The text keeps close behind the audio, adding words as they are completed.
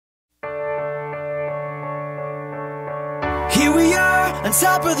Here we are, on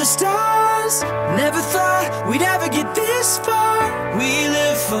top of the stars. Never thought we'd ever get this far. We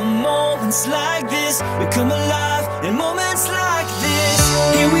live for moments like this. We come alive in moments like this.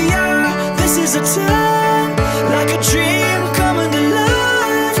 Here we are, this is a time, like a dream coming to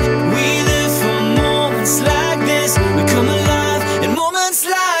life. We live for moments like this. We come alive in moments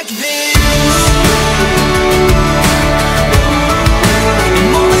like this.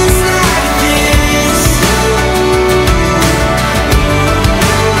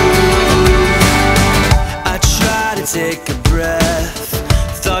 Take a breath,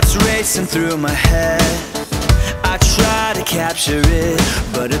 thoughts racing through my head. I try to capture it,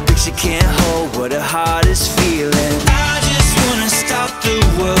 but a picture can't hold what a heart is feeling. I just wanna stop the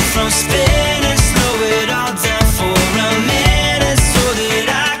world from spinning, slow it all down for a minute, so that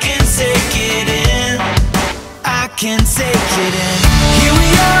I can take it in. I can take it in. Here we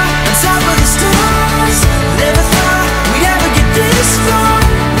are, on top of the stars. Never thought we'd ever get this far.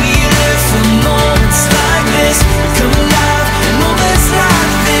 We live for moments like this. We come alive in moments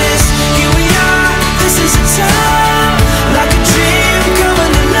like this. Here we are, this is a time, like a dream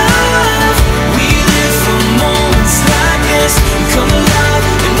coming to life. We live for moments like this. We come alive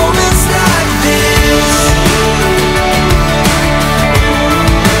in moments like this.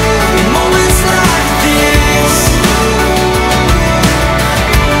 In moments like this.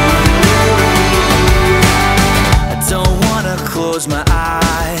 I don't wanna close my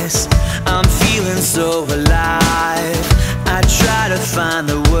eyes, I'm feeling so alive. I try to find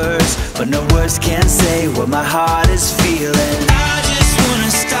the words, but no words can say what my heart is feeling. I just wanna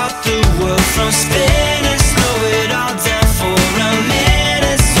stop the world from spinning, slow it all down for a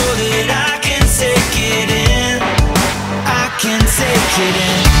minute, so that I can take it in. I can take it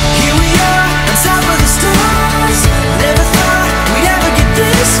in. Here we are, on top of the stars. Never thought we'd ever get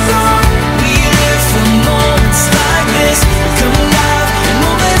this far. We live for moments like this. We come alive in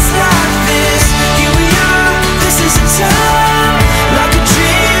moments like this. Here we are, this is a time, like a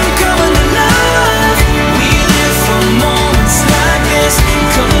dream coming to life. We live for moments like this. We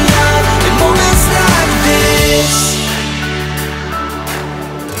come alive in moments like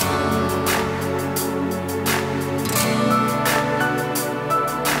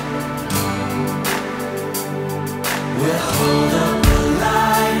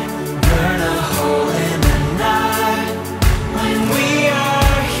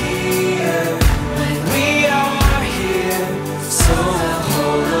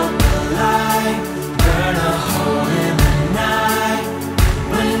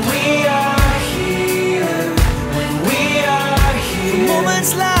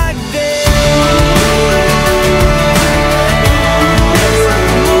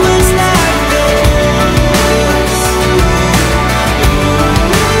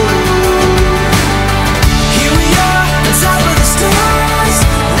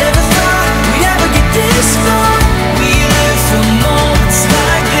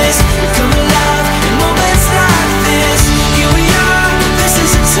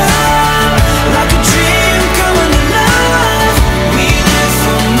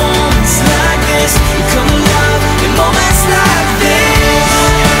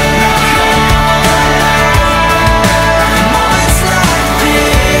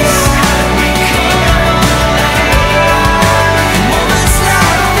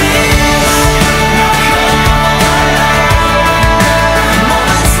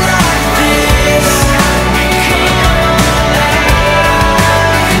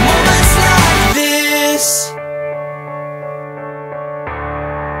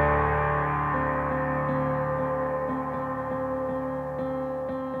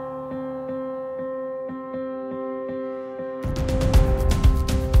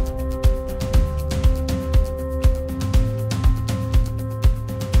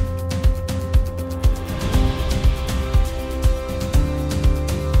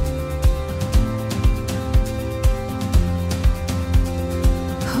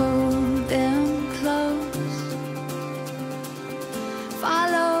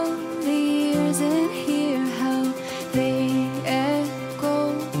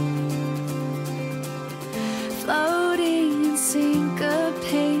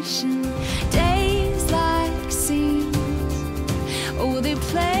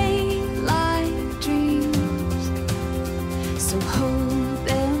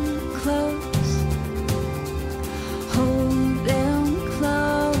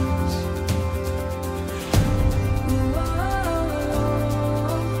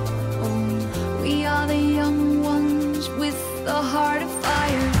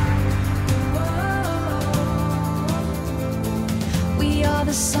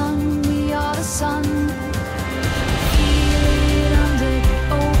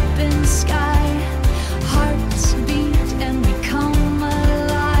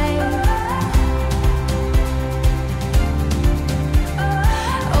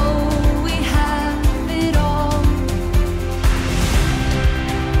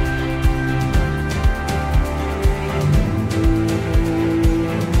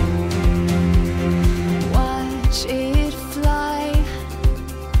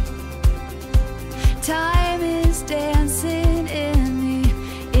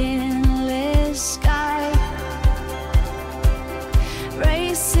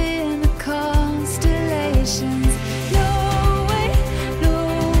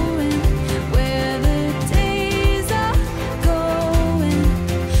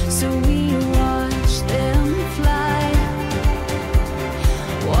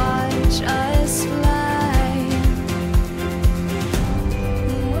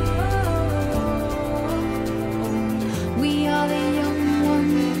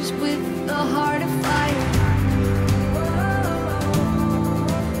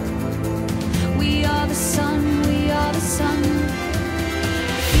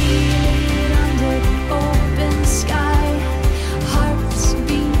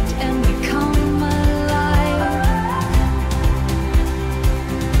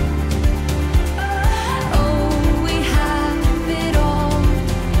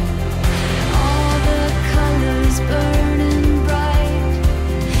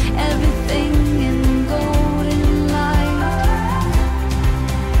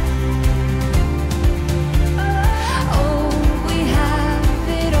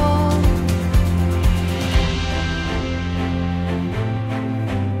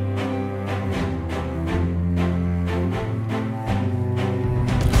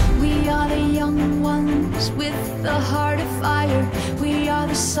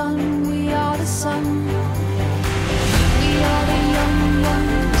sun, we are the sun. We are the young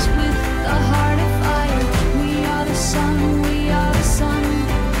ones with the heart of fire. We are the sun, we are the sun.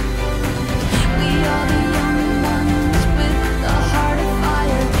 We are the young ones with the heart of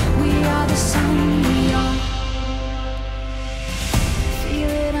fire. We are the sun, we are.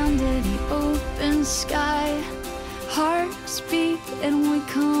 Feel it under the open sky. Hearts beat and we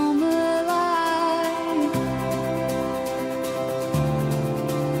come alive.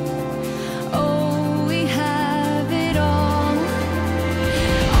 Oh, we have it all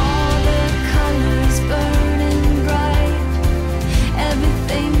the colors burning bright,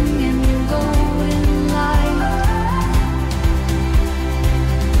 everything in golden light.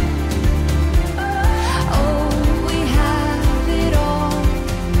 Oh, we have it all.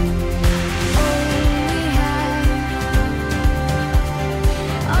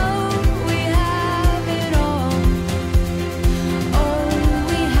 Oh, we have it all. Oh,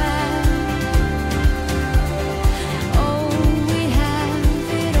 we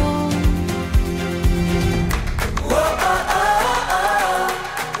have it all.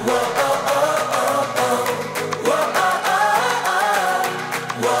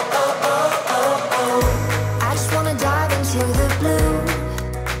 I just wanna dive into the blue.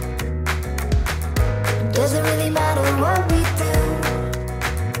 Doesn't really matter what we do.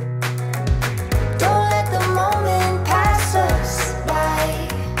 Don't let the moment pass us by.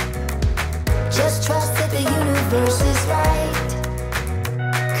 Just trust that the universe is right.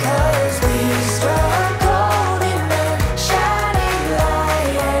 'Cause we struck gold in the shining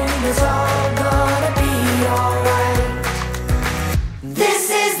light, and it's all gonna be alright. This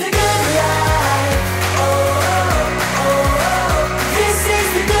is the good life. Oh, oh, oh. This is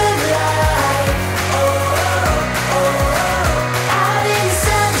the good life. Oh, oh, oh. Out in the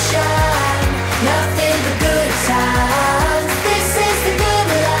sunshine, nothing but good times. This is the good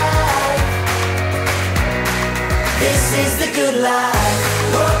life. This is the good life.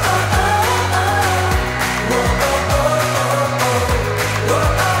 Oh, oh, oh, oh. Oh, oh, oh, oh.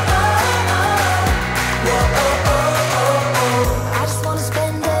 Oh, oh, oh, oh. Oh, oh, oh, oh. I just wanna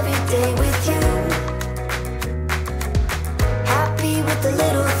spend every day with you. Happy with the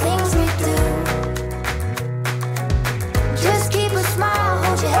little things we do. Just keep a smile,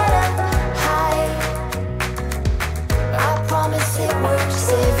 hold your head up high. I promise it works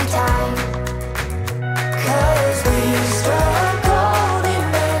every time. 'Cause we struck gold in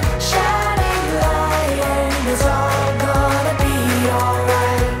the shining light, and it's all gonna be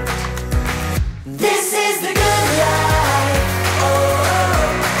alright. This is the good life.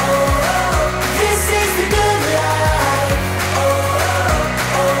 Oh, oh, oh. This is the good life. Oh,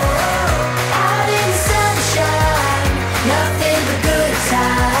 oh, oh. Out in the sunshine, nothing but good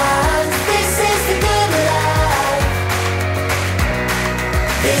times. This is the good life.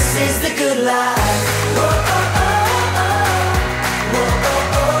 This is the good life. Oh, oh, oh, oh. Oh,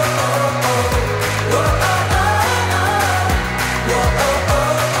 oh, oh, oh. Oh, oh, oh, oh. Oh, oh,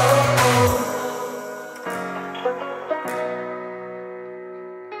 oh, oh.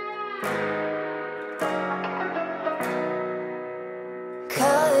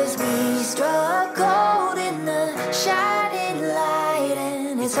 'Cause we struck gold in the shining light,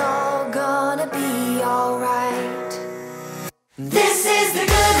 and it's all gonna be alright. This is the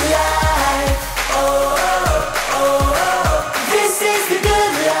good life. Oh, oh, oh. This is the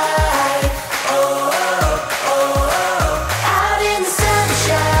good life. Oh, oh, oh. Out in the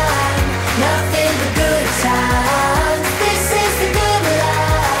sunshine, nothing but good times. This is the good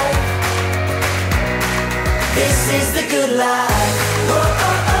life. This is the good life. Oh,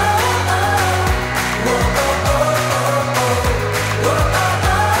 oh, oh, oh. Oh, oh, oh, oh. Oh, oh,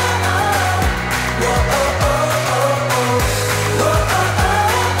 oh, oh. Oh, oh, oh, oh. Oh, oh, oh, oh. Oh,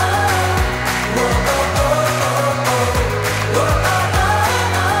 oh, oh, oh.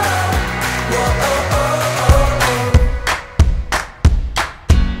 Oh, oh,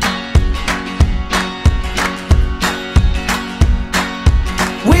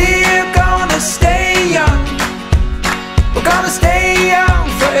 We're gonna stay young. We're gonna stay young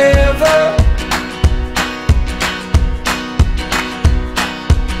forever.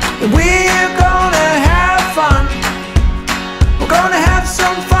 We're gonna have fun. We're gonna have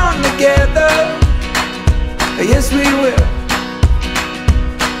some fun together. Yes, we will.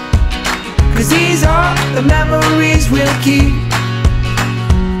 'Cause these are the memories we'll keep.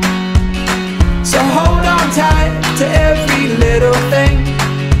 So hold on tight to every little thing.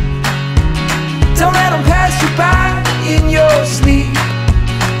 Don't let them pass you by in your sleep.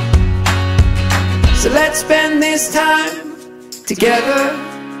 So let's spend this time together,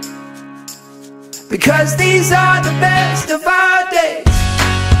 because these are the best of our days.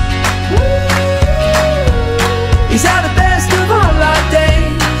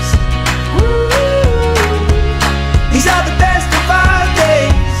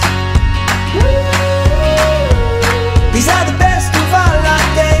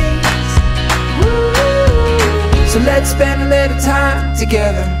 let's spend a little time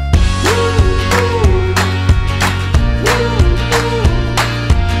together.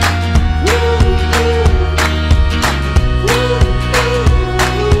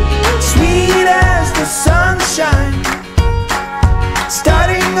 Sweet as the sunshine,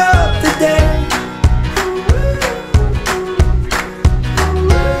 starting up the day.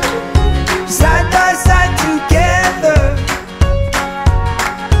 Side by side together,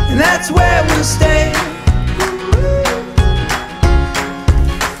 and that's where we'll stay.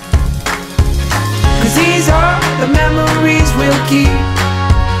 Cause these are the memories we'll keep.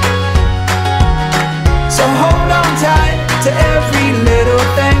 So hold on tight to every little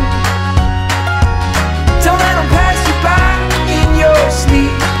thing. Don't let them pass you by in your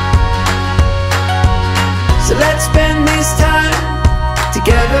sleep. So let's spend this time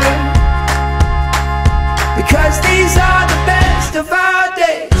together, because these are the best of our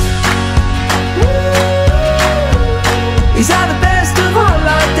days. These are the best of all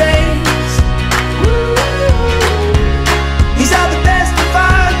our days. These are the best of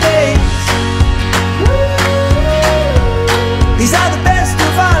our days. These are the best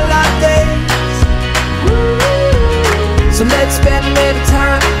of all our days. So let's spend a little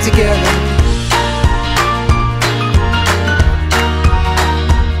time together.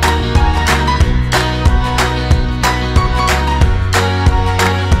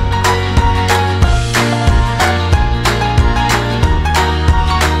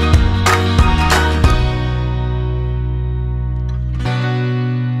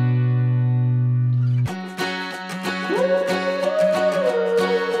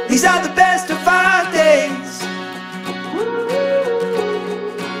 These are the best of our days.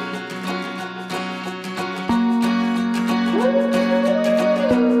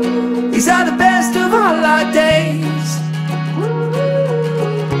 These are the best of all our days.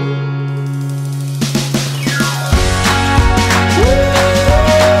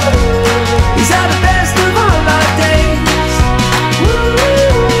 These are the best of all our days.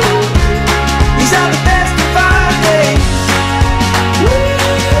 These are the best of our days.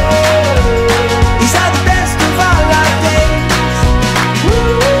 These are the best of all our days.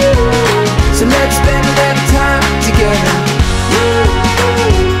 So let's spend a little time together.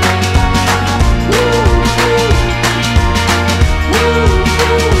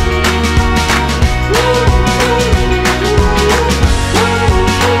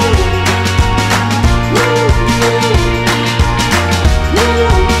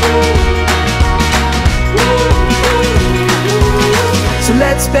 So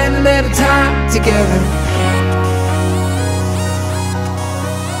let's spend a little time together.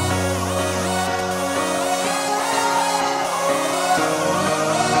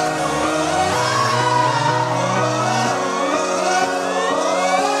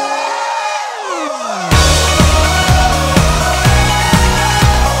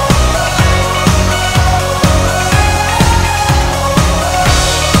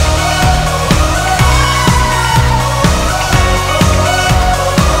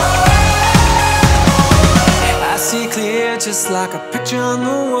 Just like a picture on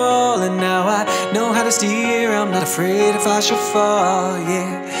the wall, and now I know how to steer. I'm not afraid if I should fall,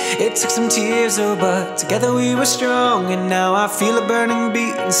 yeah. It took some tears, oh, but together we were strong. And now I feel a burning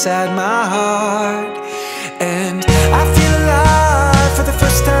beat inside my heart, and I feel alive for the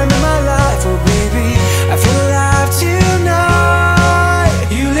first time in my life. Oh baby, I feel alive tonight.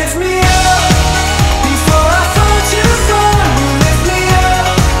 You lift me up before I fall too far. You lift me up,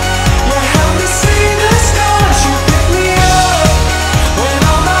 you help me see the stars. You pick me up when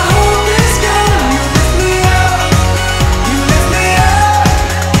all my hope is gone. You lift me up, you lift me up,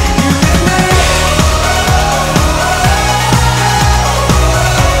 you lift me up.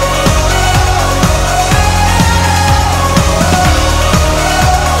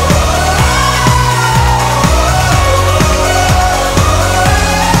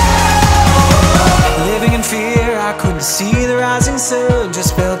 Living in fear, I couldn't see the rising sun.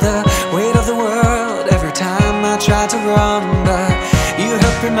 Just felt the weight of the world every time I tried to run. But you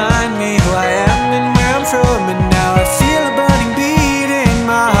helped remind me who I am and where I'm from. And now I feel a burning beat in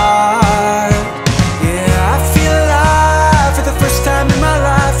my heart. Yeah, I feel alive for the first time in my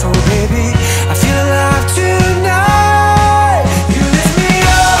life. Oh baby, I feel alive tonight. You lift me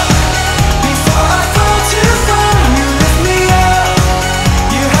up before I fall too far. You lift me up,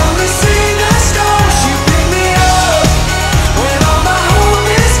 you help me see the stars. You pick me up when all my hope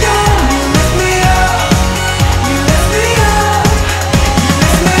is gone. You lift me up, you lift me up, you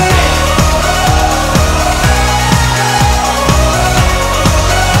lift me up.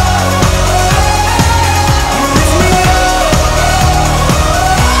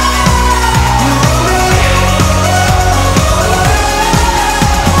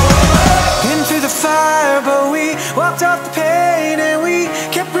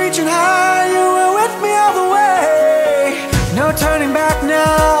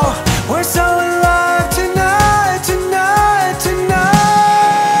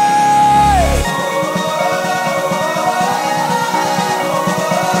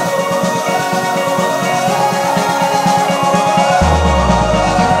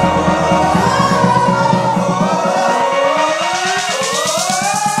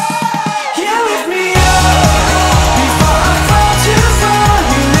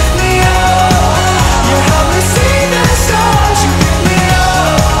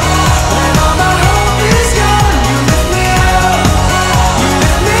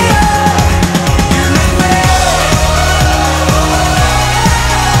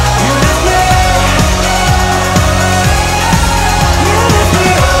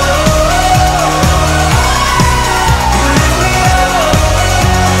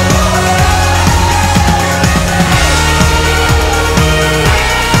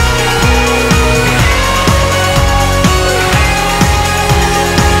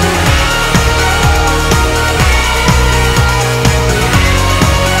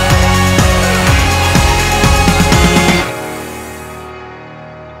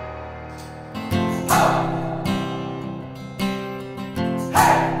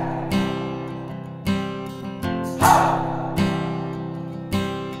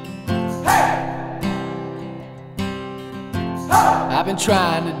 been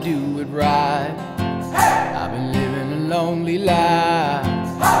trying to do it right. I've been living a lonely life.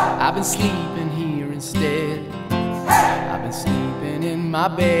 I've been sleeping here instead. I've been sleeping in my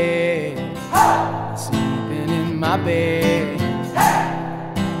bed. I've been sleeping in my bed.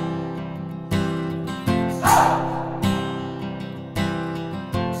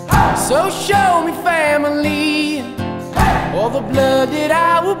 So show me family, all the blood that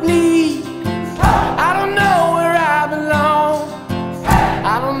I will bleed. I don't know where I belong,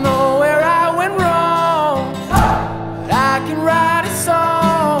 I don't know where I went wrong, but I can write a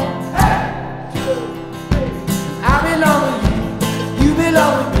song. I belong with you, you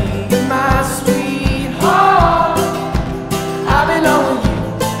belong with me, my sweetheart. I belong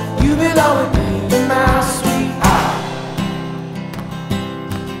with you, you belong with me, my sweetheart.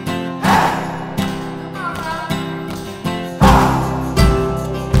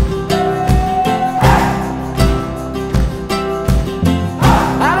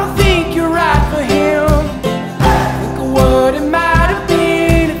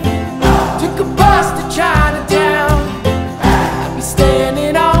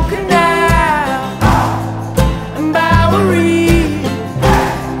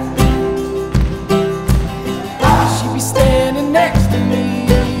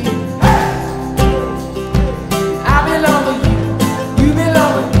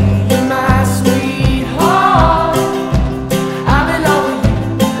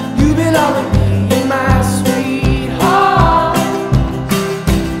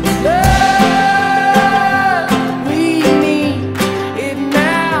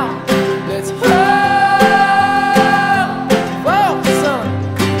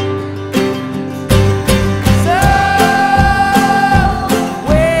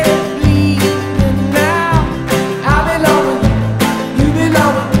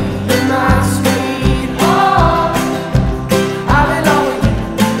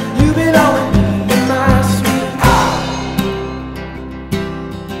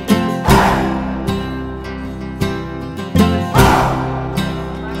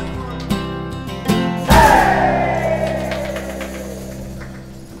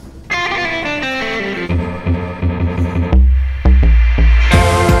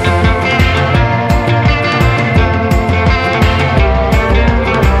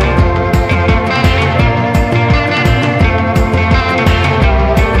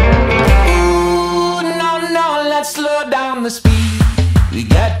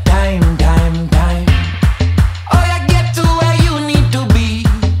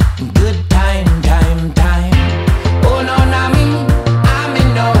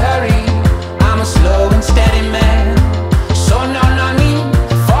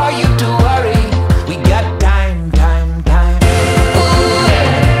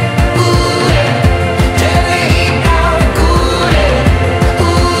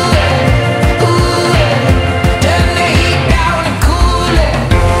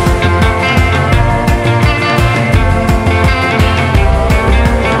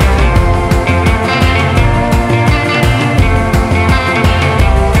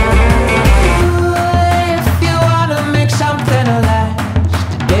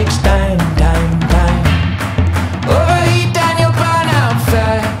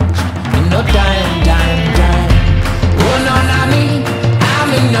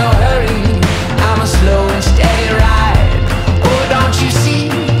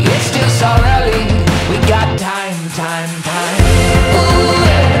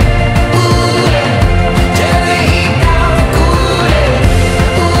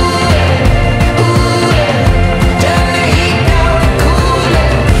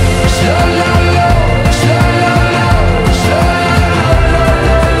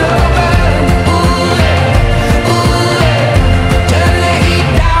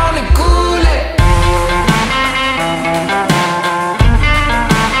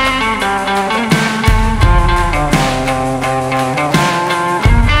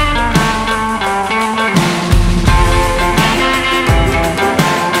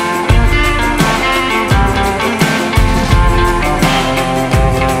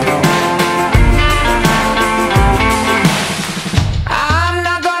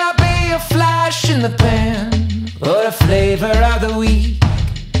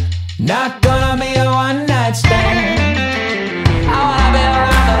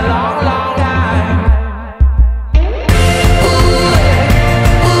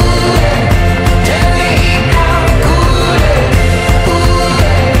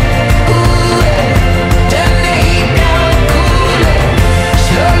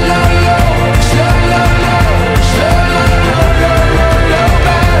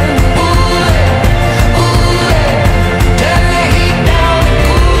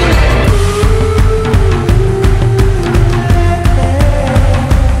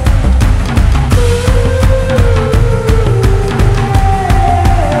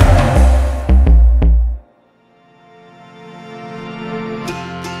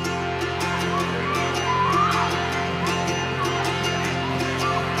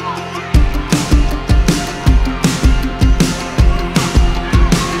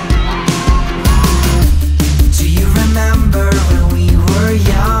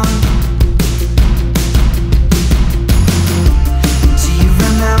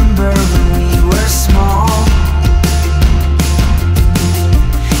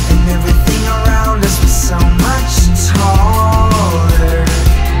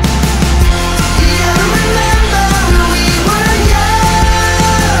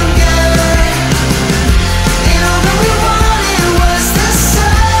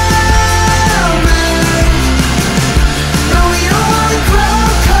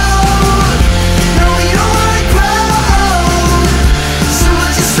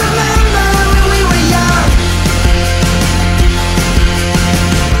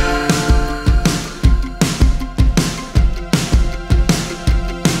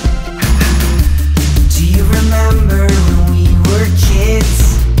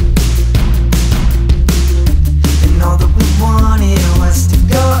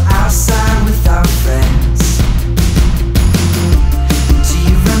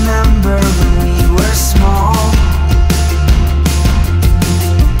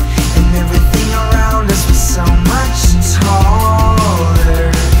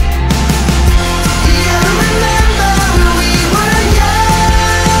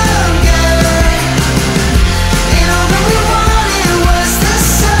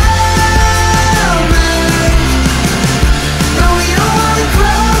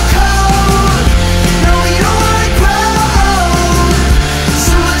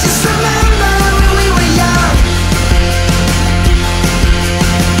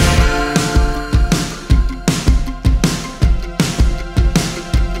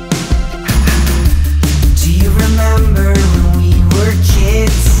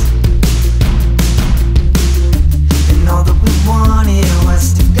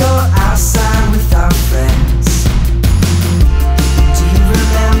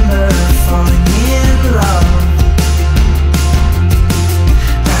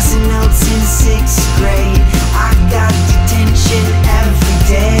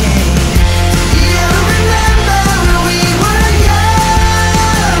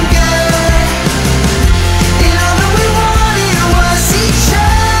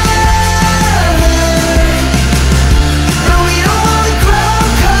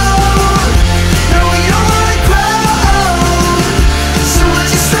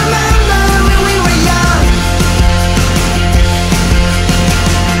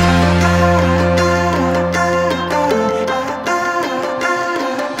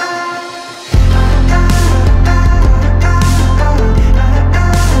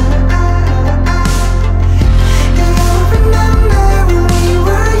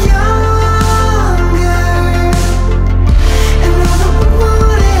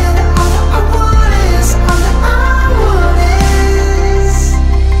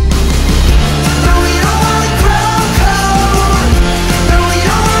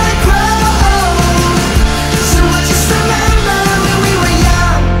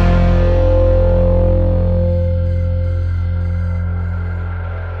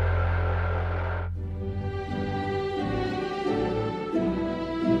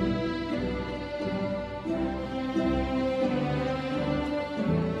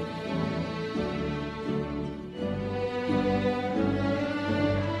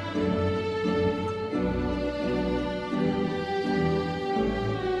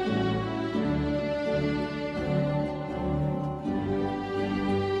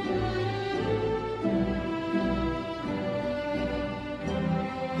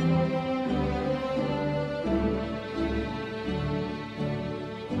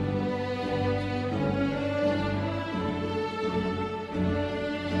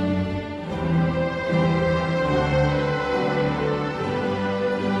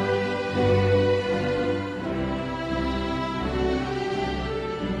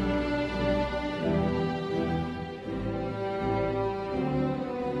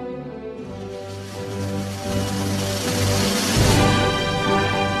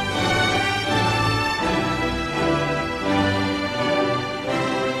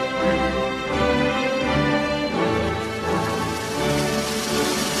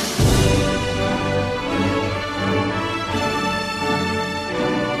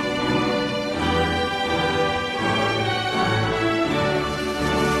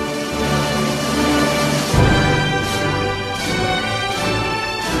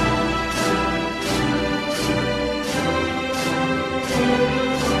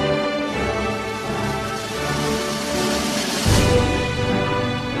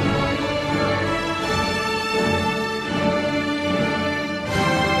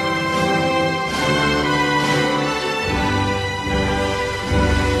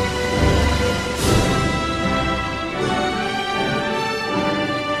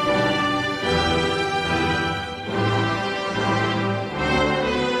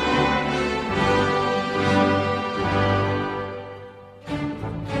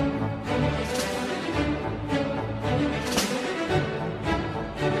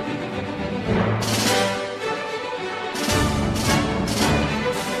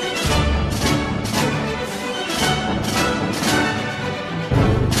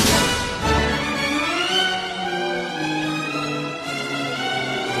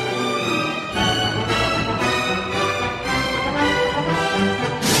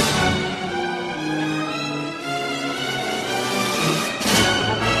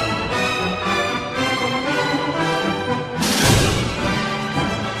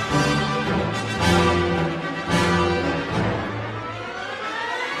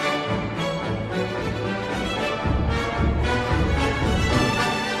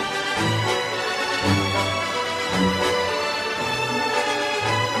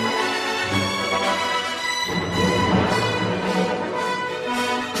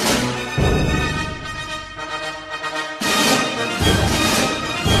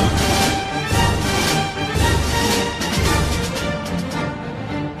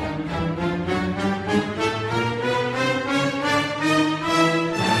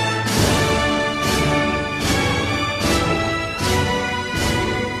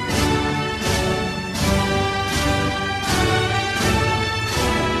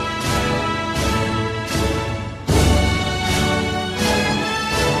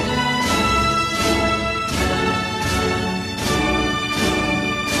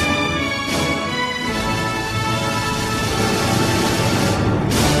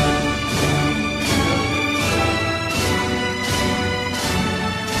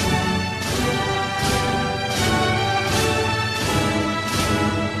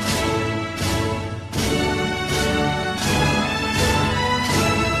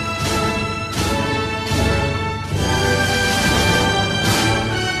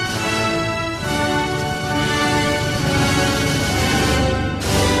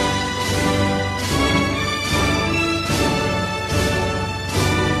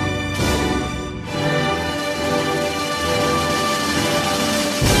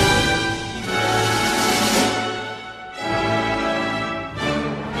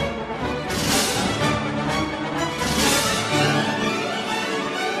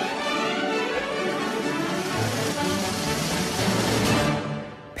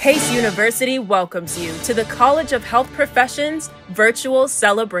 Pace University welcomes you to the College of Health Professions virtual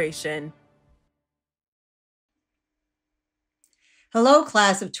celebration. Hello,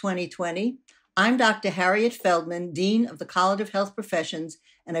 class of 2020. I'm Dr. Harriet Feldman, Dean of the College of Health Professions,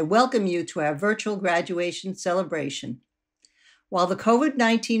 and I welcome you to our virtual graduation celebration. While the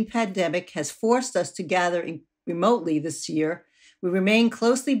COVID-19 pandemic has forced us to gather remotely this year, we remain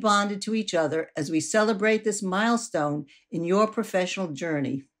closely bonded to each other as we celebrate this milestone in your professional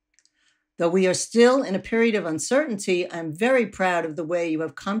journey. Though we are still in a period of uncertainty, I'm very proud of the way you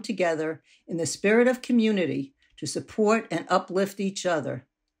have come together in the spirit of community to support and uplift each other.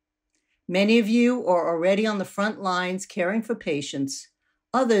 Many of you are already on the front lines caring for patients.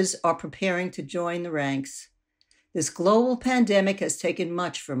 Others are preparing to join the ranks. This global pandemic has taken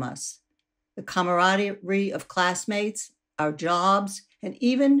much from us. The camaraderie of classmates, our jobs, and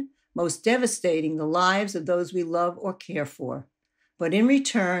even, most devastating, the lives of those we love or care for. But in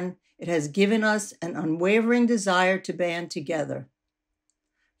return, it has given us an unwavering desire to band together.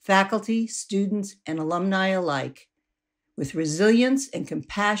 Faculty, students, and alumni alike, with resilience and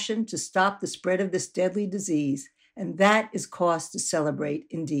compassion to stop the spread of this deadly disease, and that is cause to celebrate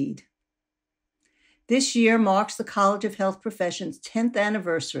indeed. This year marks the College of Health Professions' 10th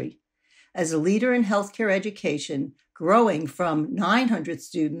anniversary as a leader in healthcare education, growing from 900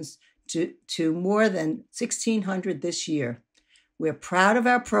 students to more than 1,600 this year. We're proud of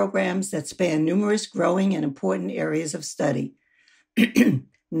our programs that span numerous growing and important areas of study.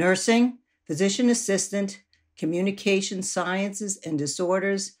 Nursing, physician assistant, communication sciences and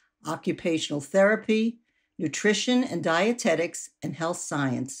disorders, occupational therapy, nutrition and dietetics, and health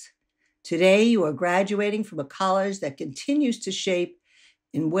science. Today, you are graduating from a college that continues to shape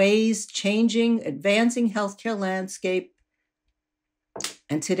in ways changing, advancing healthcare landscape,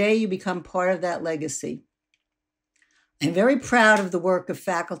 and today you become part of that legacy. I'm very proud of the work of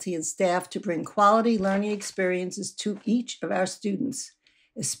faculty and staff to bring quality learning experiences to each of our students,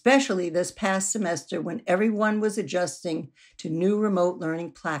 especially this past semester when everyone was adjusting to new remote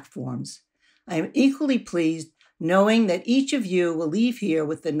learning platforms. I am equally pleased knowing that each of you will leave here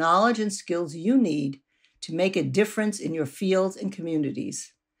with the knowledge and skills you need to make a difference in your fields and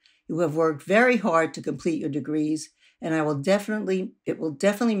communities. You have worked very hard to complete your degrees, and it will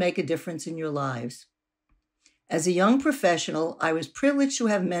definitely make a difference in your lives. As a young professional, I was privileged to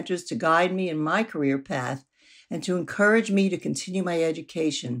have mentors to guide me in my career path and to encourage me to continue my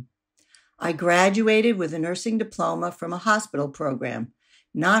education. I graduated with a nursing diploma from a hospital program,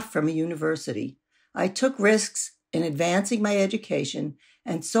 not from a university. I took risks in advancing my education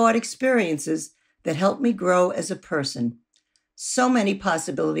and sought experiences that helped me grow as a person. So many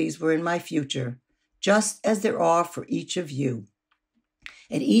possibilities were in my future, just as there are for each of you.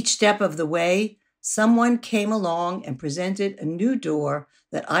 At each step of the way, someone came along and presented a new door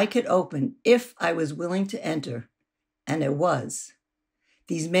that I could open if I was willing to enter, and it was.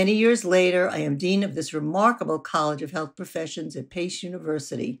 These many years later, I am dean of this remarkable College of Health Professions at Pace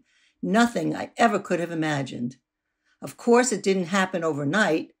University. Nothing I ever could have imagined. Of course, it didn't happen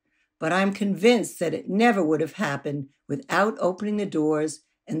overnight, but I'm convinced that it never would have happened without opening the doors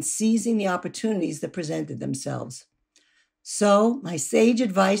and seizing the opportunities that presented themselves. So, my sage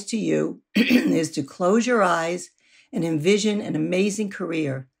advice to you is to close your eyes and envision an amazing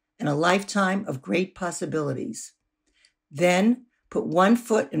career and a lifetime of great possibilities. Then, put one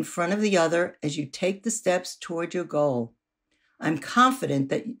foot in front of the other as you take the steps toward your goal. I'm confident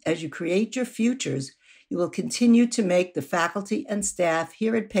that as you create your futures, you will continue to make the faculty and staff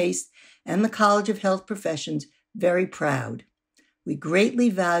here at Pace and the College of Health Professions very proud. We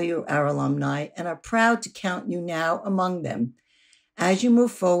greatly value our alumni and are proud to count you now among them. As you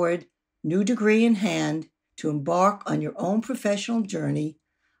move forward, new degree in hand, to embark on your own professional journey,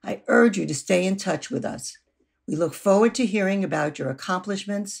 I urge you to stay in touch with us. We look forward to hearing about your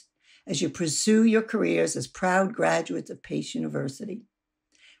accomplishments as you pursue your careers as proud graduates of Pace University.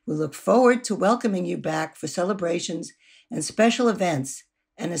 We look forward to welcoming you back for celebrations and special events,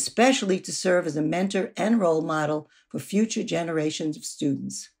 and especially to serve as a mentor and role model for future generations of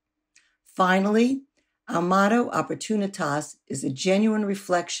students. Finally, our motto, Opportunitas, is a genuine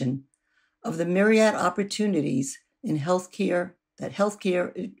reflection of the myriad opportunities in healthcare that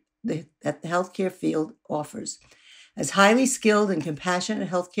the healthcare field offers. As highly skilled and compassionate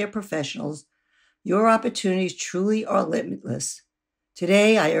healthcare professionals, your opportunities truly are limitless.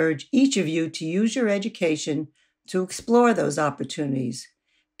 Today, I urge each of you to use your education to explore those opportunities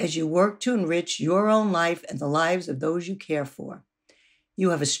as you work to enrich your own life and the lives of those you care for.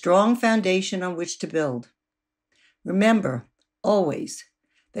 You have a strong foundation on which to build. Remember, always,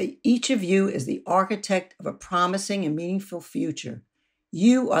 that each of you is the architect of a promising and meaningful future.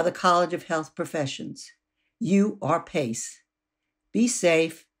 You are the College of Health Professions. You are PACE. Be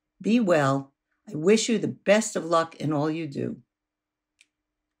safe, be well. I wish you the best of luck in all you do.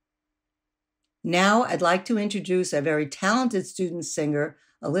 Now I'd like to introduce a very talented student singer,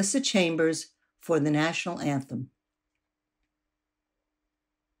 Alyssa Chambers, for the national anthem.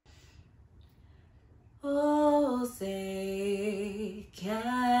 Oh, say,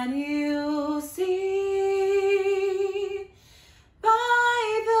 can you see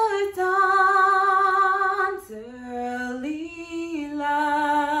by the dawn's early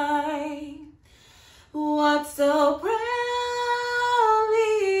light what so proudly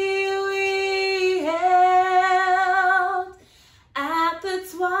we hailed at the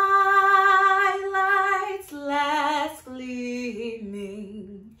twilight's last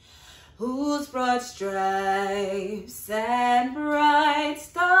gleaming, whose broad stripes and bright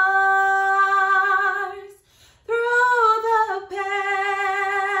stars through the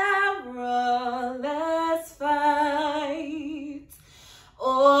perilous fight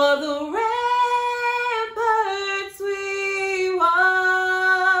o'er the ramparts we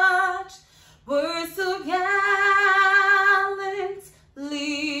watched were so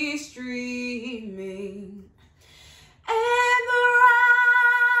gallantly streaming, and the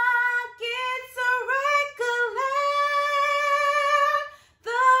rockets recollect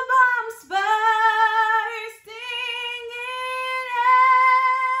the bombs bursting in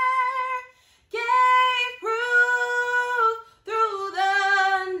air, gave proof through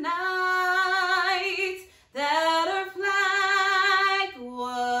the night that our flag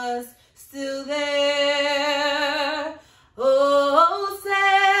was still there. Oh,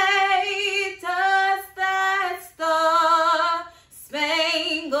 say does that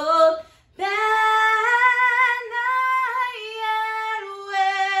star-spangled banner yet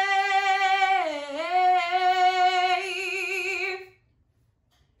wave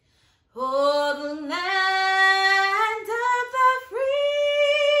o'er the land of the free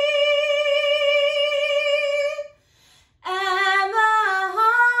and the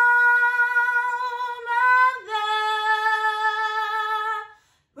home of the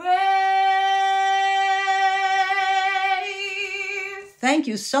brave. Thank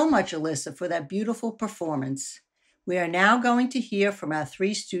you so much, Alyssa, for that beautiful performance. We are now going to hear from our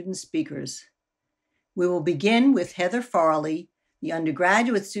three student speakers. We will begin with Heather Farley, the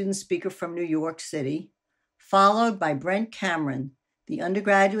undergraduate student speaker from New York City, followed by Brent Cameron, the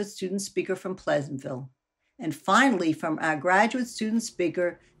undergraduate student speaker from Pleasantville, and finally from our graduate student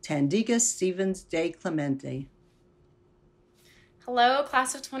speaker, Tandika Stevens de Clemente. Hello,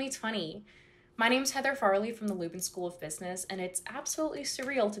 class of 2020. My name's Heather Farley from the Lubin School of Business, and it's absolutely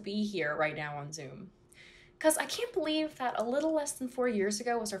surreal to be here right now on Zoom. Because I can't believe that a little less than 4 years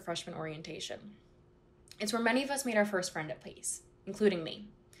ago was our freshman orientation. It's where many of us made our first friend at PACE, including me.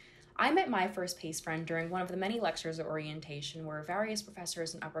 I met my first PACE friend during one of the many lectures at orientation where various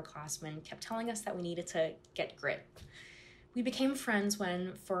professors and upperclassmen kept telling us that we needed to get grit. We became friends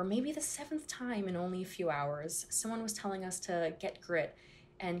when, for maybe the 7th time in only a few hours, someone was telling us to get grit,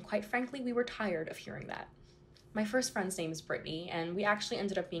 and quite frankly, we were tired of hearing that. My first friend's name is Brittany, and we actually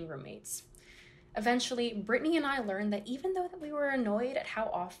ended up being roommates. Eventually, Brittany and I learned that even though that we were annoyed at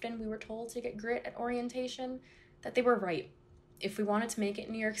how often we were told to get grit at orientation, that they were right. If we wanted to make it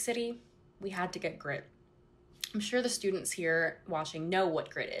in New York City, we had to get grit. I'm sure the students here watching know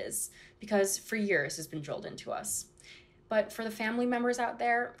what grit is, because for years it's been drilled into us. But for the family members out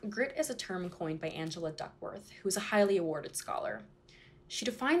there, grit is a term coined by Angela Duckworth, who is a highly awarded scholar. She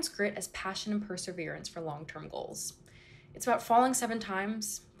defines grit as passion and perseverance for long-term goals. It's about falling 7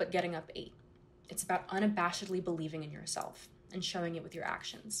 times, but getting up 8. It's about unabashedly believing in yourself and showing it with your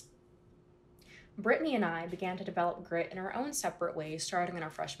actions. Brittany and I began to develop grit in our own separate ways starting in our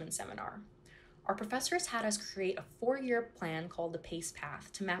freshman seminar. Our professors had us create a 4-year plan called the PACE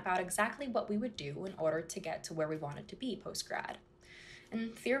Path to map out exactly what we would do in order to get to where we wanted to be post-grad.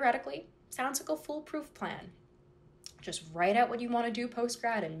 And theoretically, sounds like a foolproof plan. Just write out what you want to do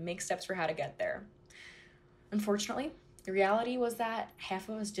post-grad and make steps for how to get there. Unfortunately, the reality was that half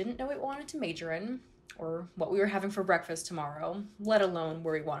of us didn't know what we wanted to major in, or what we were having for breakfast tomorrow, let alone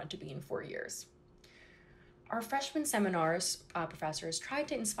where we wanted to be in 4 years. Our freshman seminars professors tried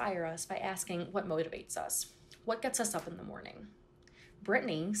to inspire us by asking what motivates us, what gets us up in the morning.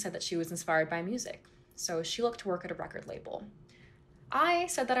 Brittany said that she was inspired by music, so she looked to work at a record label. I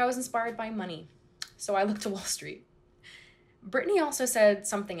said that I was inspired by money, so I looked to Wall Street. Brittany also said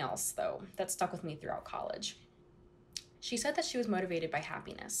something else, though, that stuck with me throughout college. She said that she was motivated by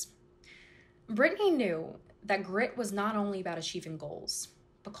happiness. Brittany knew that grit was not only about achieving goals,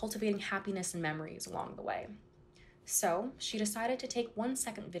 but cultivating happiness and memories along the way. So she decided to take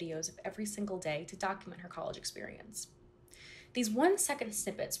 1-second videos of every single day to document her college experience. These 1-second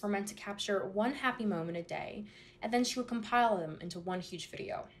snippets were meant to capture one happy moment a day, and then she would compile them into one huge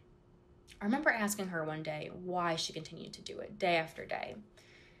video. I remember asking her one day why she continued to do it day after day.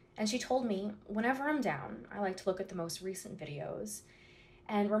 And she told me, whenever I'm down, I like to look at the most recent videos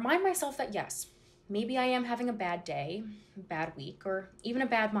and remind myself that yes, maybe I am having a bad day, bad week, or even a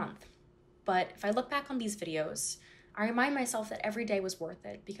bad month. But if I look back on these videos, I remind myself that every day was worth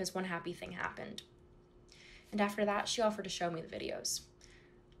it because one happy thing happened. And after that, she offered to show me the videos.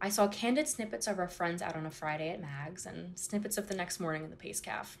 I saw candid snippets of our friends out on a Friday at Mags and snippets of the next morning in the Pace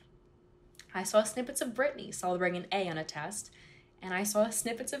Caf. I saw snippets of Brittany celebrating an A on a test, and I saw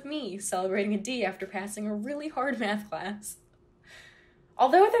snippets of me celebrating a D after passing a really hard math class.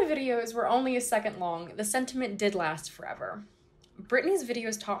 Although the videos were only a second long, the sentiment did last forever. Brittany's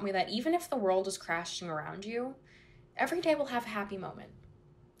videos taught me that even if the world is crashing around you, every day will have a happy moment.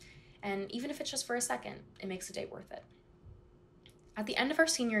 And even if it's just for a second, it makes the day worth it. At the end of our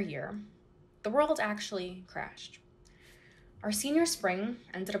senior year, the world actually crashed. Our senior spring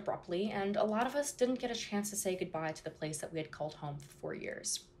ended abruptly, and a lot of us didn't get a chance to say goodbye to the place that we had called home for 4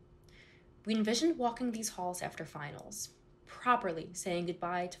 years. We envisioned walking these halls after finals, properly saying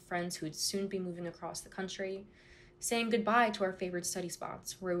goodbye to friends who would soon be moving across the country, saying goodbye to our favorite study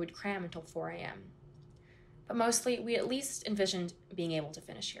spots where we would cram until 4 a.m. But mostly, we at least envisioned being able to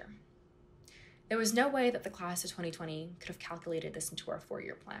finish here. There was no way that the class of 2020 could have calculated this into our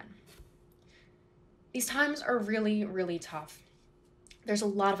 4-year plan. These times are really, really tough. There's a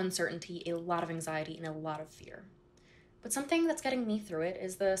lot of uncertainty, a lot of anxiety, and a lot of fear. But something that's getting me through it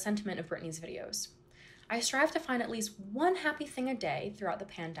is the sentiment of Brittany's videos. I strive to find at least one happy thing a day throughout the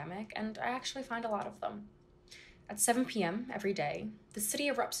pandemic, and I actually find a lot of them. At 7 p.m. every day, the city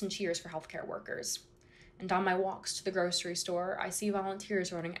erupts in cheers for healthcare workers. And on my walks to the grocery store, I see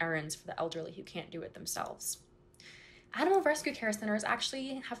volunteers running errands for the elderly who can't do it themselves. Animal rescue care centers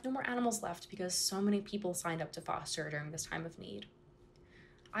actually have no more animals left because so many people signed up to foster during this time of need.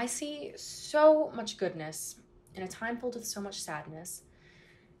 I see so much goodness in a time filled with so much sadness,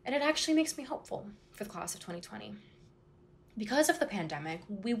 and it actually makes me hopeful for the class of 2020. Because of the pandemic,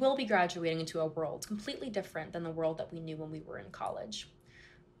 we will be graduating into a world completely different than the world that we knew when we were in college.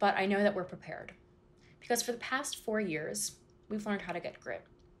 But I know that we're prepared. Because for the past 4 years, we've learned how to get grit.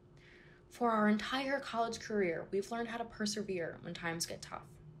 For our entire college career, we've learned how to persevere when times get tough.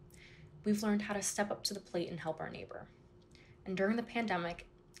 We've learned how to step up to the plate and help our neighbor. And during the pandemic,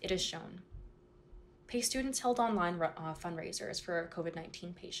 it has shown. PACE students held online fundraisers for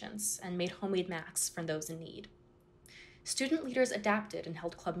COVID-19 patients and made homemade masks for those in need. Student leaders adapted and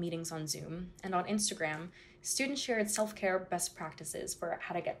held club meetings on Zoom, and on Instagram, students shared self-care best practices for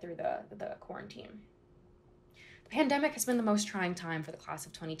how to get through the quarantine. The pandemic has been the most trying time for the class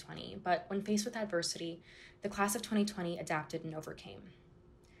of 2020, but when faced with adversity, the class of 2020 adapted and overcame.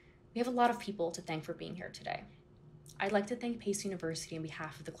 We have a lot of people to thank for being here today. I'd like to thank Pace University on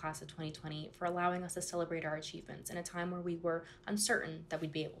behalf of the class of 2020 for allowing us to celebrate our achievements in a time where we were uncertain that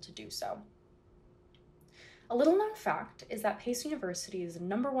we'd be able to do so. A little known fact is that Pace University is the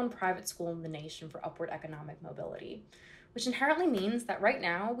 #1 private school in the nation for upward economic mobility, which inherently means that right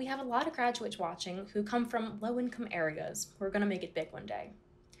now we have a lot of graduates watching who come from low-income areas who are going to make it big one day.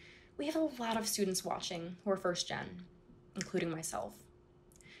 We have a lot of students watching who are first gen, including myself.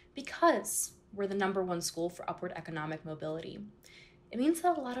 Because we're the #1 school for upward economic mobility, it means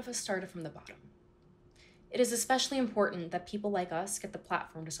that a lot of us started from the bottom. It is especially important that people like us get the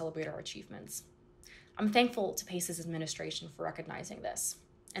platform to celebrate our achievements. I'm thankful to PACE's administration for recognizing this,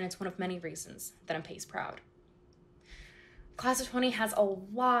 and it's one of many reasons that I'm PACE proud. Class of 20 has a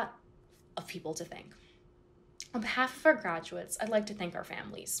lot of people to thank. On behalf of our graduates, I'd like to thank our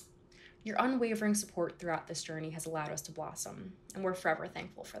families. Your unwavering support throughout this journey has allowed us to blossom, and we're forever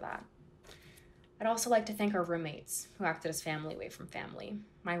thankful for that. I'd also like to thank our roommates, who acted as family away from family.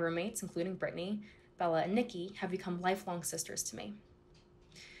 My roommates, including Brittany, Bella, and Nikki, have become lifelong sisters to me.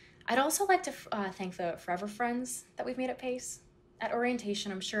 I'd also like to thank the forever friends that we've made at PACE. At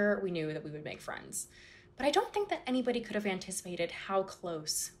orientation, I'm sure we knew that we would make friends, but I don't think that anybody could have anticipated how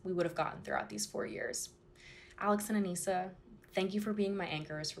close we would have gotten throughout these 4 years. Alex and Anissa, thank you for being my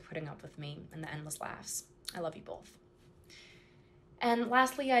anchors, for putting up with me and the endless laughs. I love you both. And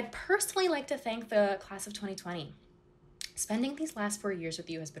lastly, I'd personally like to thank the class of 2020. Spending these last 4 years with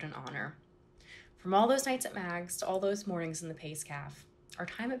you has been an honor. From all those nights at Mags to all those mornings in the Pace Caf, our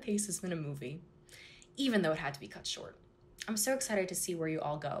time at PACE has been a movie, even though it had to be cut short. I'm so excited to see where you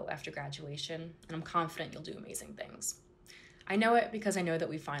all go after graduation, and I'm confident you'll do amazing things. I know it because I know that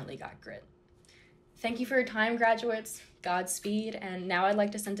we finally got grit. Thank you for your time, graduates. Godspeed. And now I'd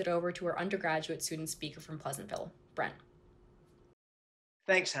like to send it over to our undergraduate student speaker from Pleasantville, Brent.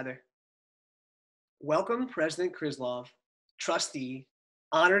 Thanks, Heather. Welcome, President Krislov, trustee,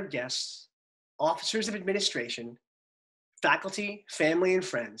 honored guests, officers of administration, faculty, family, and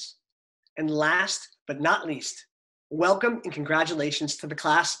friends. And last but not least, welcome and congratulations to the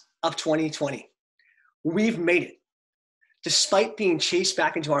class of 2020. We've made it. Despite being chased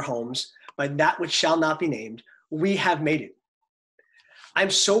back into our homes by that which shall not be named, we have made it.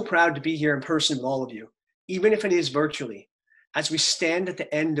 I'm so proud to be here in person with all of you, even if it is virtually, as we stand at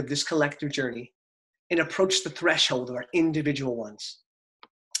the end of this collective journey and approach the threshold of our individual ones.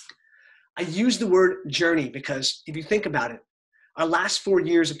 I use the word journey because if you think about it, our last 4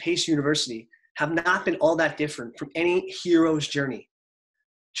 years of Pace University have not been all that different from any hero's journey.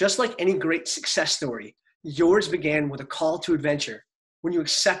 Just like any great success story, yours began with a call to adventure when you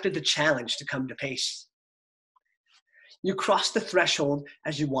accepted the challenge to come to Pace. You crossed the threshold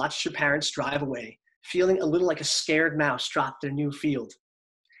as you watched your parents drive away, feeling a little like a scared mouse dropped in a new field.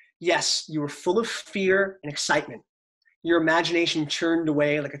 Yes, you were full of fear and excitement. Your imagination churned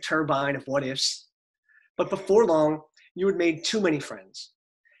away like a turbine of what-ifs. But before long, you had made too many friends.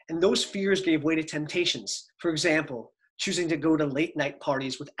 And those fears gave way to temptations. For example, choosing to go to late-night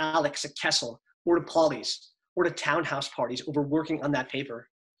parties with Alex at Kessel, or to Polly's, or to townhouse parties over working on that paper.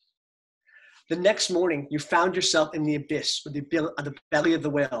 The next morning, you found yourself in the abyss, or the belly of the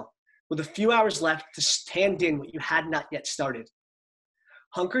whale, with a few hours left to stand in what you had not yet started.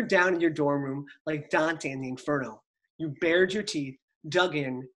 Hunkered down in your dorm room like Dante in the Inferno, you bared your teeth, dug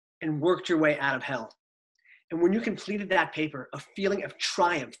in, and worked your way out of hell. And when you completed that paper, a feeling of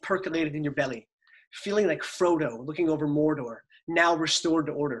triumph percolated in your belly, feeling like Frodo looking over Mordor, now restored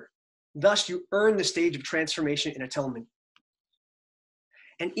to order. Thus, you earned the stage of transformation and atonement.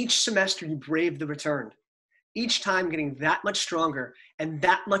 And each semester, you braved the return, each time getting that much stronger and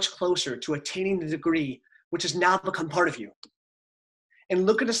that much closer to attaining the degree which has now become part of you. And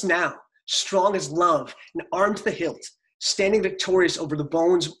look at us now, strong as love and armed to the hilt, standing victorious over the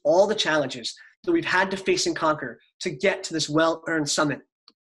bones of all the challenges that we've had to face and conquer to get to this well-earned summit.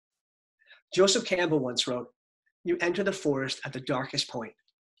 Joseph Campbell once wrote, "You enter the forest at the darkest point,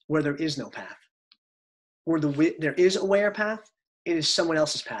 where there is no path. Where there is a way or path, it is someone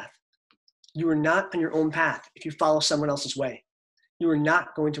else's path. You are not on your own path if you follow someone else's way. You are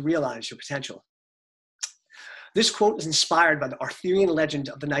not going to realize your potential." This quote is inspired by the Arthurian legend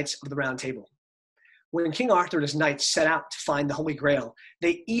of the Knights of the Round Table. When King Arthur and his knights set out to find the Holy Grail,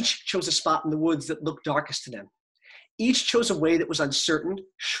 they each chose a spot in the woods that looked darkest to them. Each chose a way that was uncertain,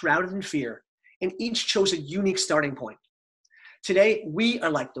 shrouded in fear, and each chose a unique starting point. Today, we are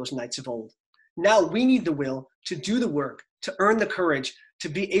like those knights of old. Now we need the will to do the work, to earn the courage, to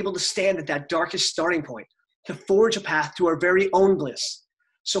be able to stand at that darkest starting point, to forge a path to our very own bliss.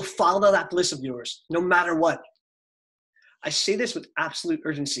 So follow that bliss of yours, no matter what. I say this with absolute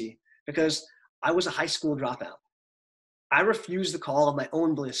urgency because I was a high school dropout. I refused the call of my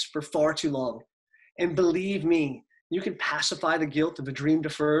own bliss for far too long. And believe me, you can pacify the guilt of a dream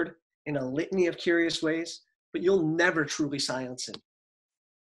deferred in a litany of curious ways, but you'll never truly silence it.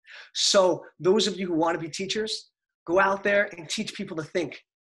 So those of you who want to be teachers, go out there and teach people to think.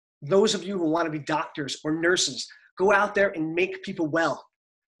 Those of you who want to be doctors or nurses, go out there and make people well.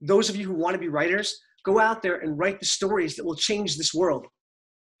 Those of you who want to be writers, go out there and write the stories that will change this world.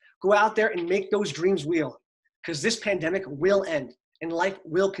 Go out there and make those dreams real, because this pandemic will end and life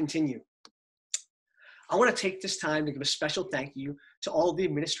will continue. I want to take this time to give a special thank you to all of the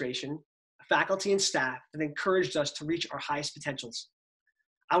administration, faculty, and staff that encouraged us to reach our highest potentials.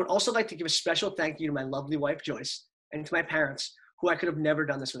 I would also like to give a special thank you to my lovely wife, Joyce, and to my parents, who I could have never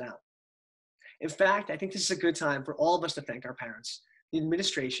done this without. In fact, I think this is a good time for all of us to thank our parents, the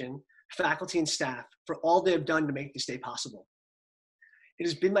administration, faculty, and staff for all they have done to make this day possible. It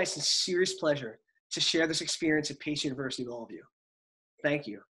has been my sincerest pleasure to share this experience at Pace University with all of you. Thank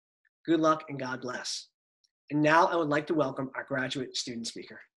you. Good luck and God bless. And now I would like to welcome our graduate student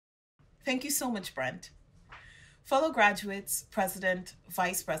speaker. Thank you so much, Brent. Fellow graduates, president,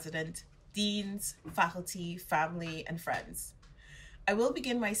 vice president, deans, faculty, family, and friends. I will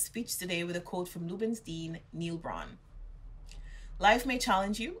begin my speech today with a quote from Lubbock's dean, Neil Braun. Life may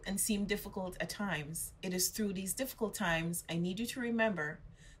challenge you and seem difficult at times. It is through these difficult times I need you to remember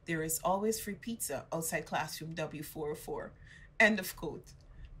there is always free pizza outside classroom W404. End of quote.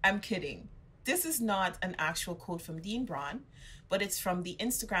 I'm kidding. This is not an actual quote from Dean Braun, but it's from the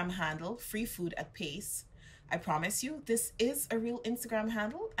Instagram handle Free Food at Pace. I promise you, this is a real Instagram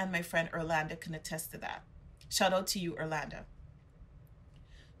handle, and my friend Orlando can attest to that. Shout out to you, Orlando.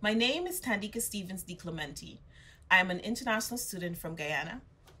 My name is Tandika Stevens Di Clementi. I am an international student from Guyana,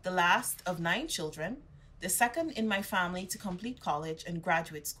 the last of 9 children, the second in my family to complete college and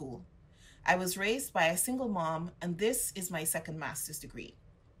graduate school. I was raised by a single mom, and this is my second master's degree.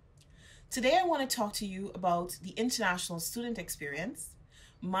 Today, I want to talk to you about the international student experience,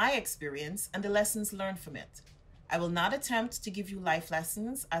 my experience, and the lessons learned from it. I will not attempt to give you life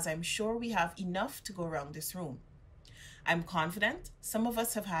lessons, as I'm sure we have enough to go around this room. I'm confident some of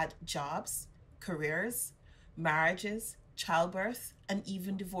us have had jobs, careers, marriages, childbirth, and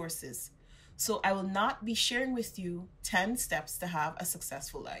even divorces. So I will not be sharing with you 10 steps to have a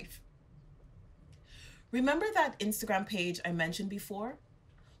successful life. Remember that Instagram page I mentioned before?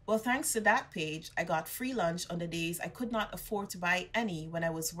 Well, thanks to that page, I got free lunch on the days I could not afford to buy any when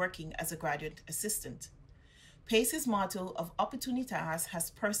I was working as a graduate assistant. PACE's motto of Opportunitas has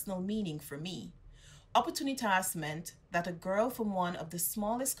personal meaning for me. Opportunitas meant that a girl from one of the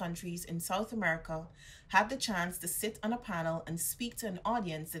smallest countries in South America had the chance to sit on a panel and speak to an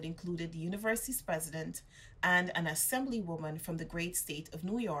audience that included the university's president and an assemblywoman from the great state of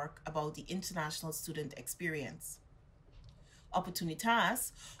New York about the international student experience.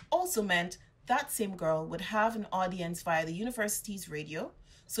 Opportunitas also meant that same girl would have an audience via the university's radio,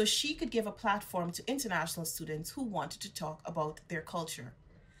 so she could give a platform to international students who wanted to talk about their culture.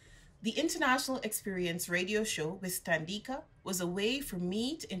 The International Experience radio show with Tandika was a way for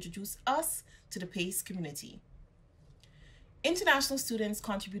me to introduce us to the PACE community. International students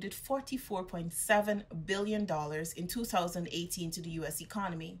contributed $44.7 billion in 2018 to the US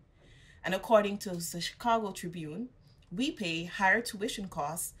economy. And according to the Chicago Tribune, we pay higher tuition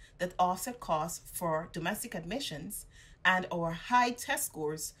costs that offset costs for domestic admissions, and our high test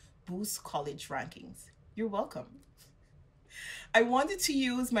scores boost college rankings. You're welcome. I wanted to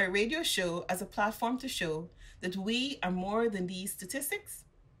use my radio show as a platform to show that we are more than these statistics,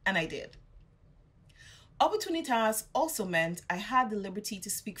 and I did. Opportunitas also meant I had the liberty to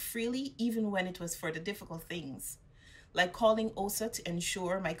speak freely even when it was for the difficult things, like calling OSA to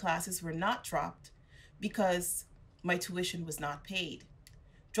ensure my classes were not dropped because my tuition was not paid.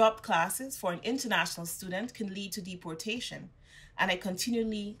 Dropped classes for an international student can lead to deportation, and I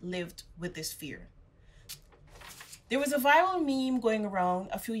continually lived with this fear. There was a viral meme going around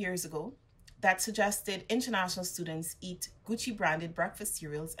a few years ago that suggested international students eat Gucci-branded breakfast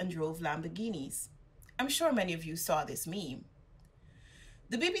cereals and drove Lamborghinis. I'm sure many of you saw this meme.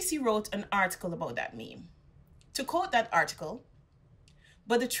 The BBC wrote an article about that meme. To quote that article,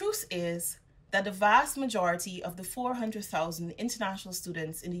 "But the truth is that the vast majority of the 400,000 international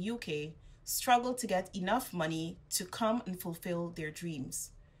students in the UK struggle to get enough money to come and fulfill their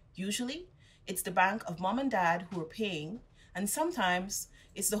dreams. Usually, it's the bank of mom and dad who are paying, and sometimes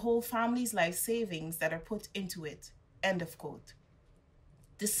it's the whole family's life savings that are put into it." End of quote.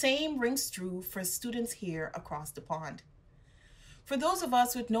 The same rings true for students here across the pond. For those of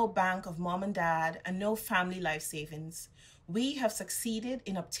us with no bank of mom and dad and no family life savings, we have succeeded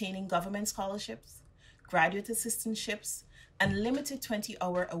in obtaining government scholarships, graduate assistantships, and limited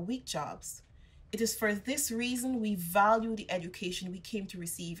 20-hour-a-week jobs. It is for this reason we value the education we came to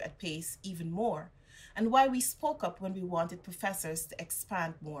receive at PACE even more, and why we spoke up when we wanted professors to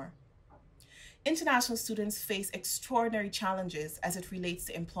expand more. International students face extraordinary challenges as it relates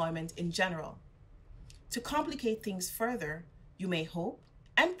to employment in general. To complicate things further, you may hope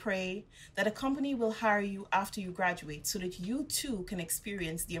and pray that a company will hire you after you graduate so that you too can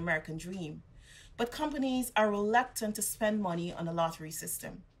experience the American dream. But companies are reluctant to spend money on a lottery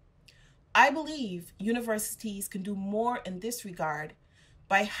system. I believe universities can do more in this regard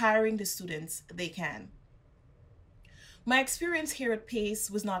by hiring the students they can. My experience here at PACE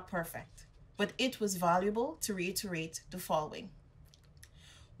was not perfect, but it was valuable to reiterate the following.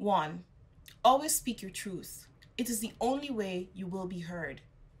 1. Always speak your truth. It is the only way you will be heard.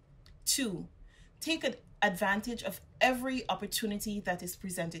 2. Take advantage of every opportunity that is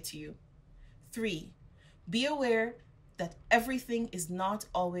presented to you. 3. Be aware that everything is not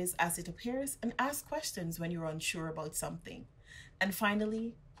always as it appears, and ask questions when you're unsure about something. And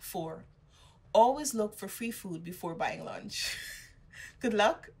finally, 4. Always look for free food before buying lunch. Good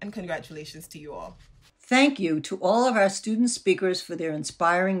luck and congratulations to you all. Thank you to all of our student speakers for their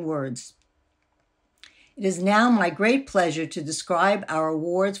inspiring words. It is now my great pleasure to describe our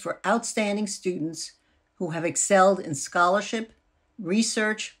awards for outstanding students who have excelled in scholarship,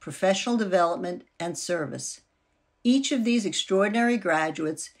 research, professional development, and service. Each of these extraordinary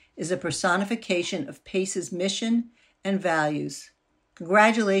graduates is a personification of PACE's mission and values.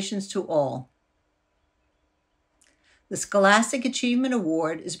 Congratulations to all. The Scholastic Achievement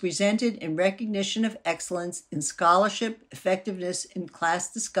Award is presented in recognition of excellence in scholarship, effectiveness in class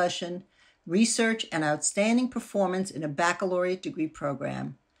discussion, research, and outstanding performance in a baccalaureate degree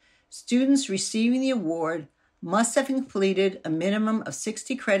program. Students receiving the award must have completed a minimum of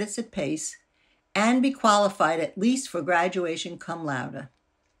 60 credits at PACE and be qualified at least for graduation cum laude.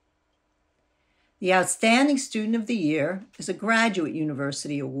 The Outstanding Student of the Year is a Graduate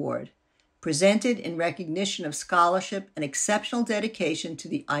University Award, presented in recognition of scholarship and exceptional dedication to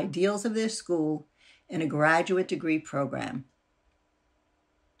the ideals of their school in a graduate degree program.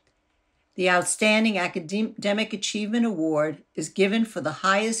 The Outstanding Academic Achievement Award is given for the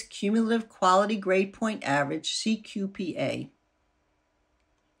highest cumulative quality grade point average, CQPA.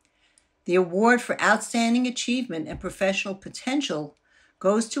 The award for Outstanding Achievement and Professional Potential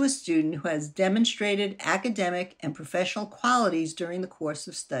goes to a student who has demonstrated academic and professional qualities during the course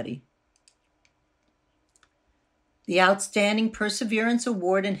of study. The Outstanding Perseverance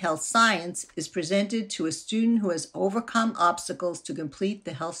Award in Health Science is presented to a student who has overcome obstacles to complete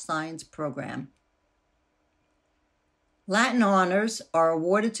the health science program. Latin honors are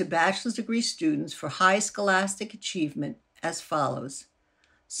awarded to bachelor's degree students for high scholastic achievement as follows.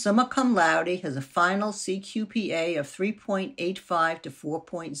 Summa cum laude has a final CQPA of 3.85 to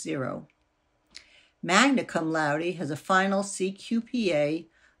 4.0. Magna cum laude has a final CQPA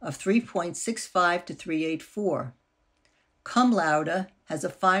of 3.65 to 384. Cum laude has a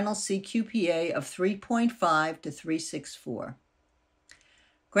final CQPA of 3.5 to 364.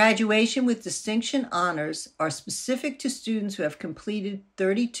 Graduation with distinction honors are specific to students who have completed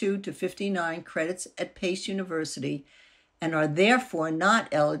 32 to 59 credits at Pace University and are therefore not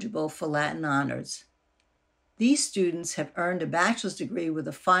eligible for Latin honors. These students have earned a bachelor's degree with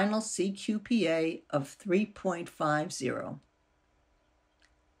a final CQPA of 3.50.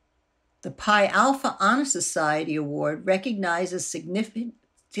 The Pi Alpha Honor Society Award recognizes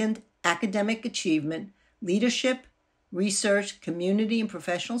significant academic achievement, leadership, research, community and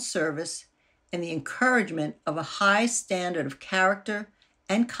professional service, and the encouragement of a high standard of character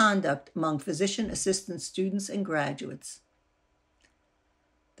and conduct among physician assistant students and graduates.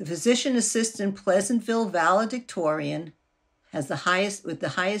 The physician assistant Pleasantville valedictorian has the highest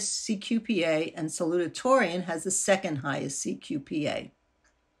CQPA, and salutatorian has the second highest CQPA.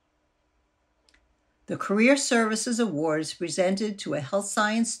 The Career Services Award is presented to a health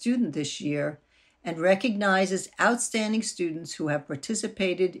science student this year and recognizes outstanding students who have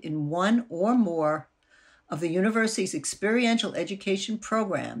participated in one or more of the university's experiential education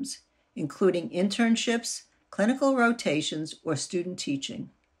programs, including internships, clinical rotations, or student teaching.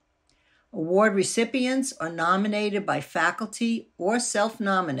 Award recipients are nominated by faculty or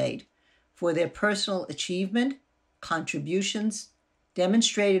self-nominate for their personal achievement, contributions,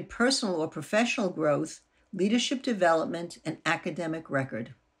 demonstrated personal or professional growth, leadership development, and academic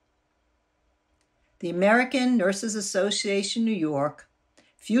record. The American Nurses Association, New York,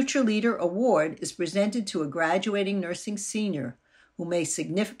 Future Leader Award is presented to a graduating nursing senior who makes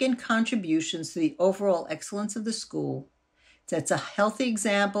significant contributions to the overall excellence of the school, sets a healthy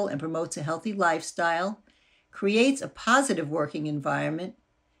example and promotes a healthy lifestyle, creates a positive working environment,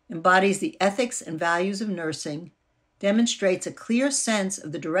 embodies the ethics and values of nursing, demonstrates a clear sense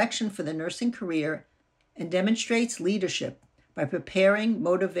of the direction for the nursing career, and demonstrates leadership by preparing,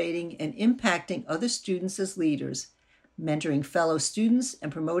 motivating, and impacting other students as leaders, mentoring fellow students,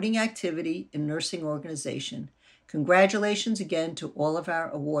 and promoting activity in nursing organization. Congratulations again to all of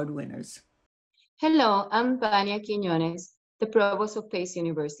our award winners. Hello, I'm Vania Quiñones, the Provost of Pace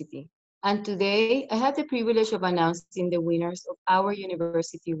University, and today I have the privilege of announcing the winners of our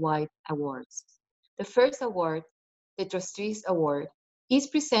university-wide awards. The first award, the Trustees Award, is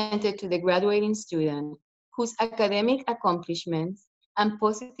presented to the graduating student whose academic accomplishments and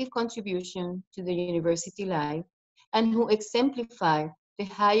positive contribution to the university life and who exemplify the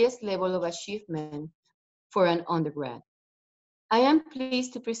highest level of achievement for an undergrad. I am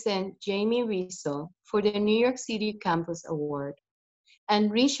pleased to present Jamie Rizzo for the New York City Campus Award and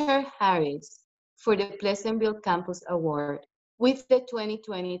Richard Harris for the Pleasantville Campus Award with the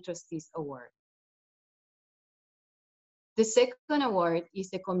 2020 Trustees Award. The second award is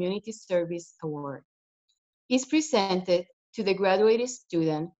the Community Service Award. It's presented to the graduated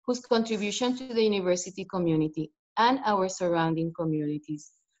student whose contribution to the university community and our surrounding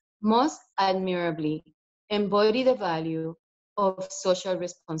communities most admirably embody the value of social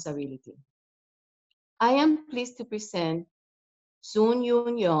responsibility. I am pleased to present Soon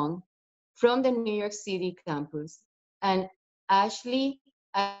Yoon Young from the New York City campus and Ashley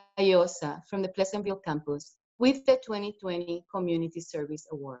Ayosa from the Pleasantville campus with the 2020 Community Service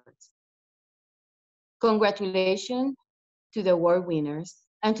Awards. Congratulations to the award winners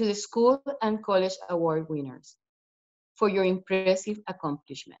and to the school and college award winners for your impressive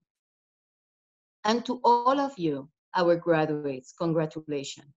accomplishment. And to all of you, our graduates,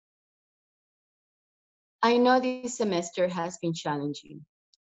 congratulations. I know this semester has been challenging,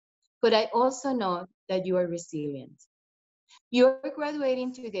 but I also know that you are resilient. You're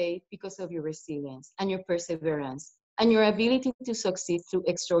graduating today because of your resilience and your perseverance and your ability to succeed through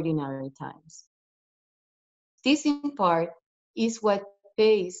extraordinary times. This, in part, is what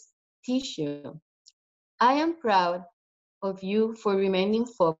PACE teaches you. I am proud of you for remaining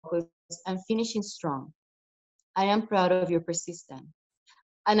focused and finishing strong. I am proud of your persistence,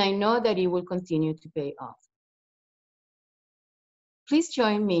 and I know that it will continue to pay off. Please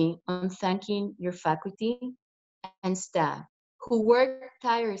join me on thanking your faculty and staff who worked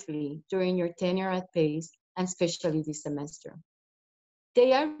tirelessly during your tenure at PACE and especially this semester.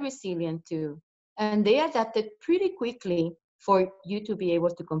 They are resilient too, and they adapted pretty quickly for you to be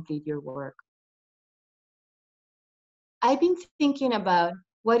able to complete your work. I've been thinking about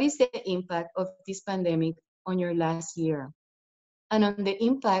what is the impact of this pandemic on your last year and on the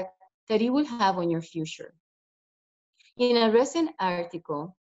impact that it will have on your future. In a recent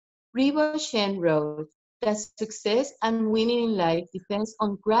article, Ribo Shen wrote that success and winning in life depends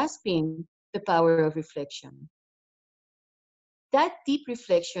on grasping the power of reflection. That deep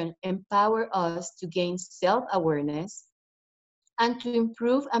reflection empowers us to gain self-awareness and to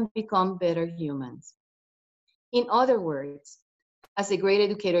improve and become better humans. In other words, as the great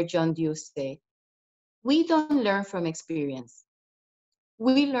educator John Dewey said, we don't learn from experience.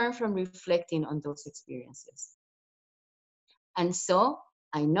 We learn from reflecting on those experiences. And so,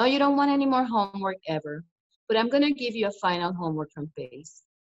 I know you don't want any more homework ever, but I'm going to give you a final homework from PACE.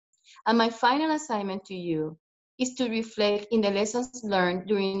 And my final assignment to you is to reflect in the lessons learned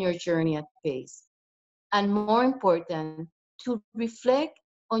during your journey at PACE. And more important, to reflect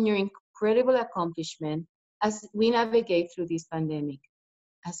on your incredible accomplishment as we navigate through this pandemic,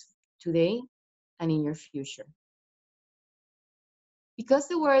 as today and in your future. Because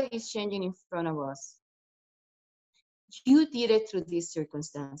the world is changing in front of us, you did it through these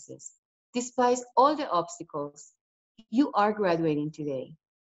circumstances. Despite all the obstacles, you are graduating today.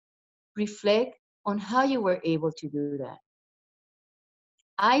 Reflect on how you were able to do that.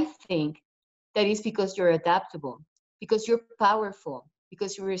 I think that is because you're adaptable, because you're powerful,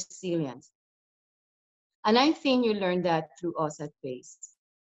 because you're resilient. And I think you learned that through us at PACE.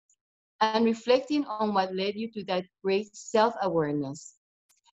 And reflecting on what led you to that great self-awareness,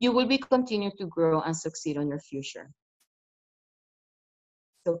 you will be continue to grow and succeed on your future.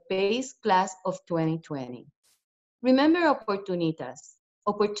 So PACE Class of 2020. Remember oportunitas,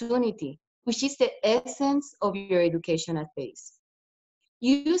 opportunity, which is the essence of your education at PACE.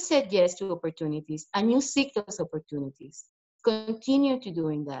 You said yes to opportunities and you seek those opportunities. Continue to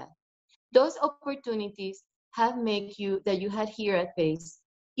doing that. Those opportunities have made you, that you had here at PACE,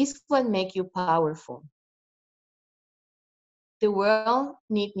 is what make you powerful. The world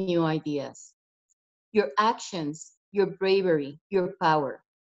needs new ideas. Your actions, your bravery, your power.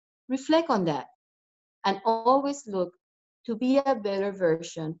 Reflect on that and always look to be a better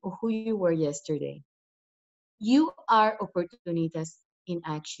version of who you were yesterday. You are oportunitas in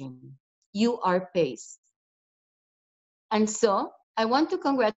action. You are PACE. And so I want to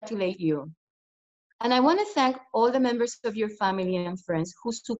congratulate you. And I want to thank all the members of your family and friends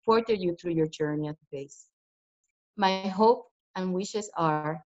who supported you through your journey at PACE. My hope and wishes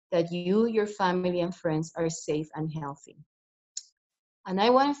are that you, your family, and friends are safe and healthy. And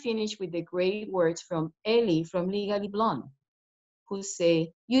I want to finish with the great words from Ellie from Legally Blonde, who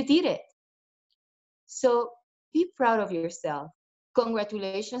say, you did it. So be proud of yourself.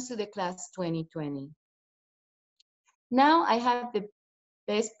 Congratulations to the class 2020. Now I have the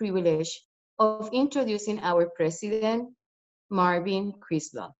best privilege of introducing our president, Marvin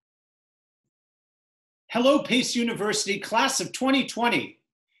Krislov. Hello, PACE University, class of 2020.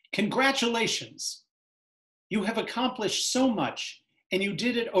 Congratulations. You have accomplished so much, and you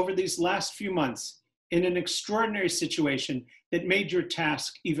did it over these last few months in an extraordinary situation that made your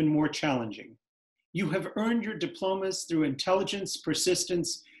task even more challenging. You have earned your diplomas through intelligence,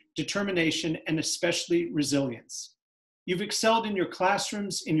 persistence, determination, and especially resilience. You've excelled in your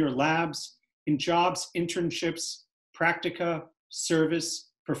classrooms, in your labs, in jobs, internships, practica, service,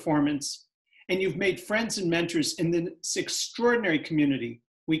 performance, and you've made friends and mentors in this extraordinary community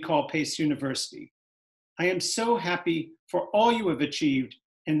we call PACE University. I am so happy for all you have achieved,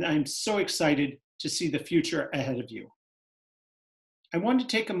 and I'm so excited to see the future ahead of you. I want to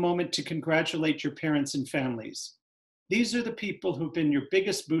take a moment to congratulate your parents and families. These are the people who've been your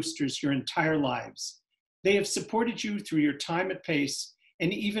biggest boosters your entire lives. They have supported you through your time at Pace,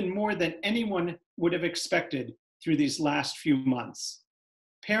 and even more than anyone would have expected through these last few months.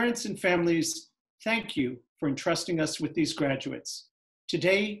 Parents and families, thank you for entrusting us with these graduates.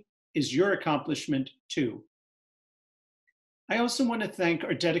 Today is your accomplishment too. I also want to thank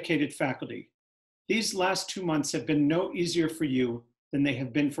our dedicated faculty. These last 2 months have been no easier for you than they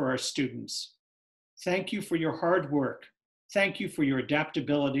have been for our students. Thank you for your hard work. Thank you for your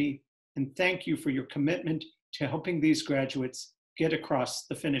adaptability, and thank you for your commitment to helping these graduates get across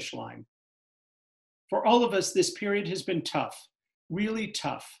the finish line. For all of us, this period has been tough, really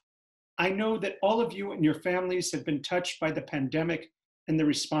tough. I know that all of you and your families have been touched by the pandemic and the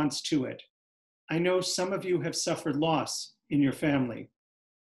response to it. I know some of you have suffered loss in your family.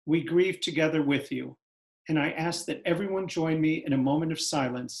 We grieve together with you, and I ask that everyone join me in a moment of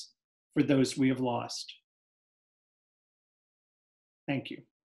silence for those we have lost. Thank you.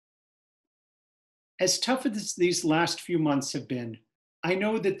 As tough as these last few months have been, I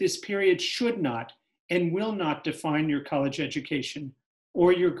know that this period should not and will not define your college education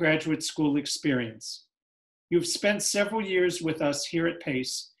or your graduate school experience. You've spent several years with us here at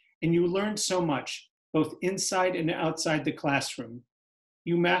Pace, and you learned so much, both inside and outside the classroom.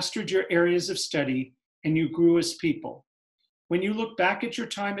 You mastered your areas of study, and you grew as people. When you look back at your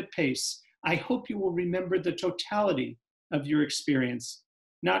time at Pace, I hope you will remember the totality of your experience,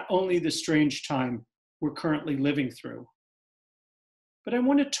 not only the strange time we're currently living through. But I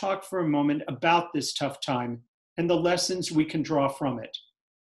want to talk for a moment about this tough time and the lessons we can draw from it.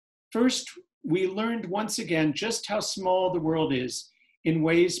 First, we learned once again just how small the world is in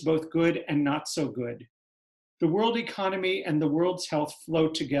ways both good and not so good. The world economy and the world's health flow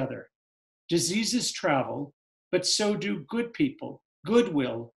together. Diseases travel, but so do good people,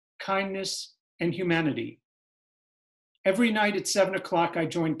 goodwill, kindness, and humanity. Every night at 7 o'clock, I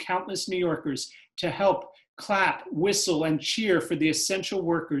join countless New Yorkers to help clap, whistle, and cheer for the essential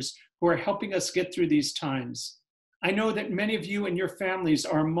workers who are helping us get through these times. I know that many of you and your families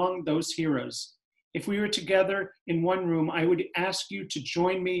are among those heroes. If we were together in one room, I would ask you to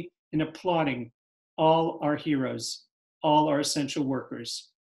join me in applauding all our heroes, all our essential workers.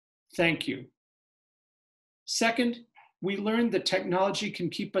 Thank you. Second, we learned that technology can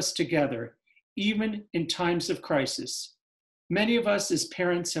keep us together, even in times of crisis. Many of us as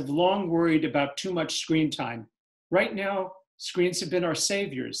parents have long worried about too much screen time. Right now, screens have been our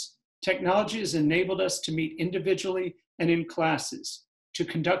saviors. Technology has enabled us to meet individually and in classes, to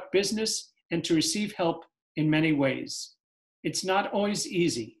conduct business and to receive help in many ways. It's not always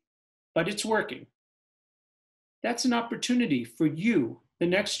easy, but it's working. That's an opportunity for you, the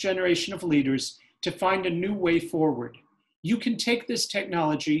next generation of leaders, to find a new way forward. You can take this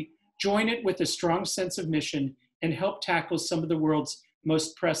technology, join it with a strong sense of mission, and help tackle some of the world's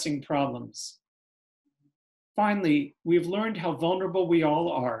most pressing problems. Finally, we've learned how vulnerable we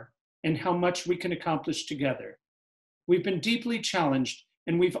all are and how much we can accomplish together. We've been deeply challenged,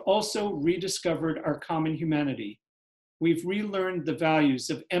 and we've also rediscovered our common humanity. We've relearned the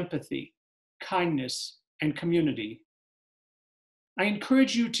values of empathy, kindness, and community. I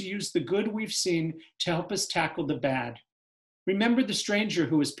encourage you to use the good we've seen to help us tackle the bad. Remember the stranger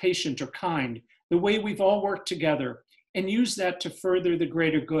who is patient or kind, the way we've all worked together, and use that to further the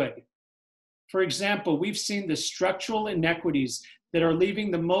greater good. For example, we've seen the structural inequities that are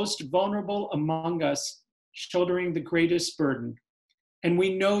leaving the most vulnerable among us shouldering the greatest burden. And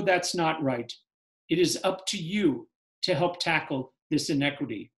we know that's not right. It is up to you to help tackle this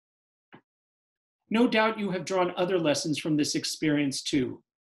inequity. No doubt you have drawn other lessons from this experience too.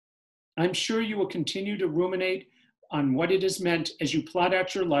 I'm sure you will continue to ruminate on what it has meant as you plot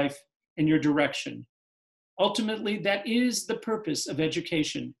out your life and your direction. Ultimately, that is the purpose of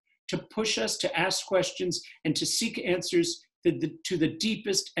education, to push us to ask questions and to seek answers to the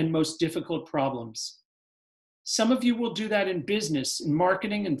deepest and most difficult problems. Some of you will do that in business, in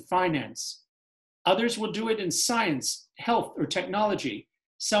marketing, and finance. Others will do it in science, health, or technology.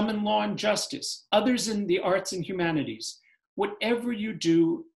 Some in law and justice. Others in the arts and humanities. Whatever you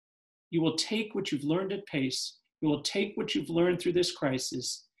do, you will take what you've learned at Pace, you will take what you've learned through this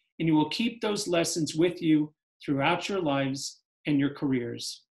crisis, and you will keep those lessons with you throughout your lives and your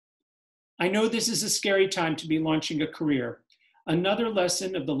careers. I know this is a scary time to be launching a career. Another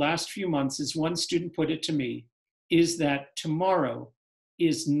lesson of the last few months, as one student put it to me, is that tomorrow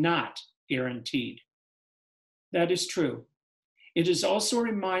is not guaranteed. That is true. It is also a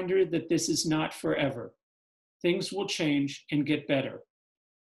reminder that this is not forever. Things will change and get better.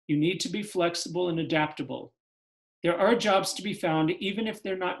 You need to be flexible and adaptable. There are jobs to be found, even if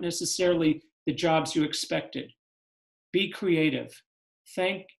they're not necessarily the jobs you expected. Be creative.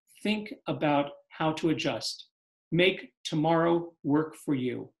 Think think about how to adjust. Make tomorrow work for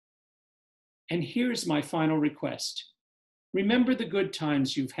you. And here's my final request. Remember the good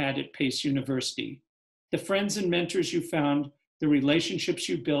times you've had at Pace University, the friends and mentors you found, the relationships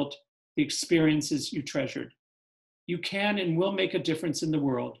you built, the experiences you treasured. You can and will make a difference in the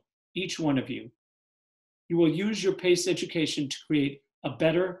world, each one of you. You will use your PACE education to create a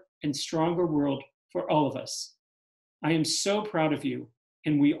better and stronger world for all of us. I am so proud of you,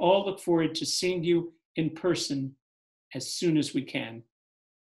 and we all look forward to seeing you in person as soon as we can.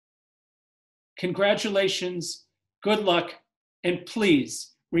 Congratulations, good luck, and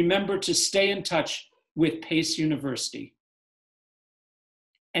please remember to stay in touch with Pace University.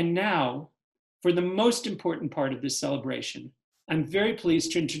 And now, for the most important part of this celebration, I'm very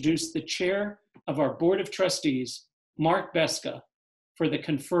pleased to introduce the chair of our Board of Trustees, Mark Beska, for the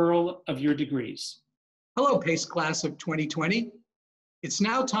conferral of your degrees. Hello, PACE class of 2020. It's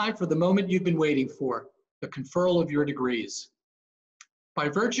now time for the moment you've been waiting for, the conferral of your degrees. By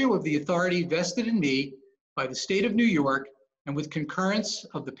virtue of the authority vested in me by the state of New York and with concurrence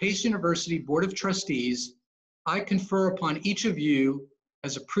of the Pace University Board of Trustees, I confer upon each of you,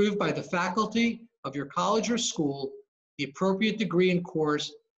 as approved by the faculty of your college or school, the appropriate degree and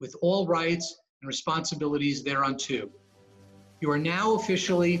course with all rights and responsibilities thereunto. You are now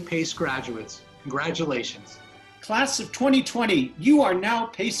officially PACE graduates. Congratulations. Class of 2020, you are now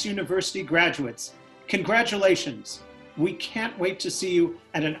Pace University graduates. Congratulations. We can't wait to see you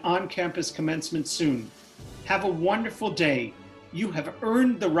at an on-campus commencement soon. Have a wonderful day. You have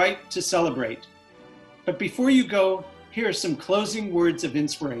earned the right to celebrate. But before you go, here are some closing words of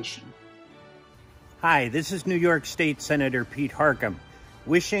inspiration. Hi, this is New York State Senator Pete Harckham,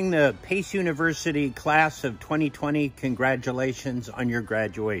 wishing the Pace University class of 2020 congratulations on your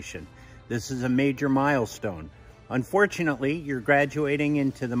graduation. This is a major milestone. Unfortunately, you're graduating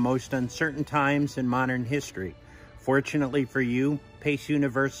into the most uncertain times in modern history. Fortunately for you, Pace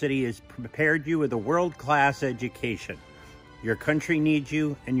University has prepared you with a world-class education. Your country needs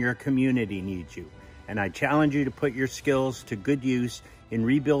you and your community needs you. And I challenge you to put your skills to good use in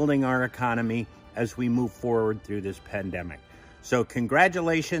rebuilding our economy as we move forward through this pandemic. So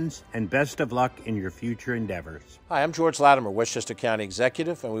congratulations and best of luck in your future endeavors. Hi, I'm George Latimer, Westchester County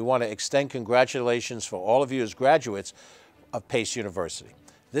Executive, and we want to extend congratulations for all of you as graduates of Pace University.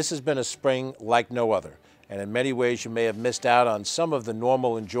 This has been a spring like no other, and in many ways you may have missed out on some of the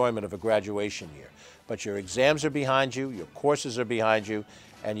normal enjoyment of a graduation year. But your exams are behind you, your courses are behind you,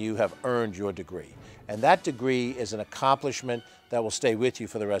 and you have earned your degree. And that degree is an accomplishment that will stay with you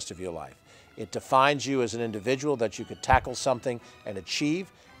for the rest of your life. It defines you as an individual that you could tackle something and achieve,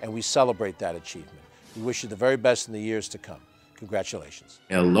 and we celebrate that achievement. We wish you the very best in the years to come. Congratulations.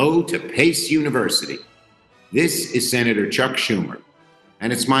 Hello to Pace University. This is Senator Chuck Schumer,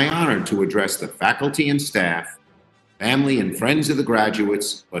 and it's my honor to address the faculty and staff, family and friends of the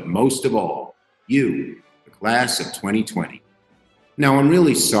graduates, but most of all, you, the class of 2020. Now, I'm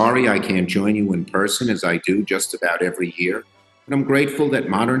really sorry I can't join you in person as I do just about every year, but I'm grateful that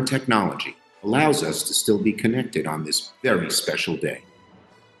modern technology allows us to still be connected on this very special day.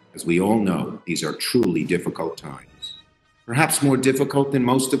 As we all know, these are truly difficult times, perhaps more difficult than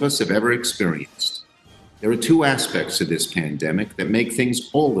most of us have ever experienced. There are two aspects to this pandemic that make things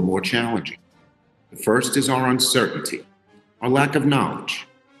all the more challenging. The first is our uncertainty, our lack of knowledge.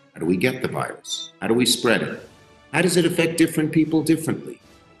 How do we get the virus? How do we spread it? How does it affect different people differently?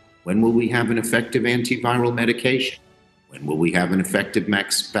 When will we have an effective antiviral medication? When will we have an effective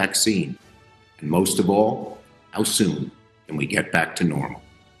vaccine? And most of all, how soon can we get back to normal?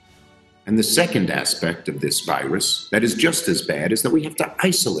 And the second aspect of this virus that is just as bad is that we have to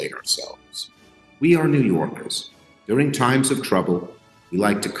isolate ourselves. We are New Yorkers. During times of trouble, we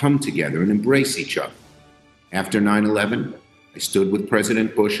like to come together and embrace each other. After 9/11, I stood with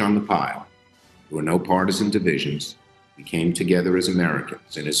President Bush on the pile. There were no partisan divisions. We came together as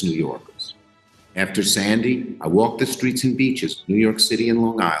Americans and as New Yorkers. After Sandy, I walked the streets and beaches of New York City and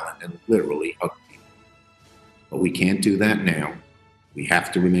Long Island and literally hugged people. But we can't do that now. We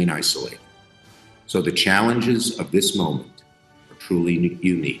have to remain isolated. So the challenges of this moment are truly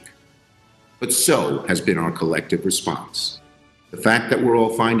unique. But so has been our collective response. The fact that we're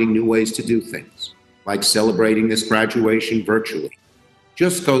all finding new ways to do things, like celebrating this graduation virtually,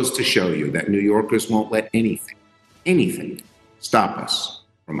 just goes to show you that New Yorkers won't let anything stop us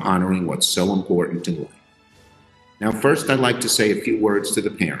from honoring what's so important in life. Now, first, I'd like to say a few words to the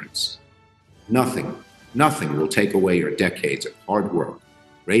parents. Nothing will take away your decades of hard work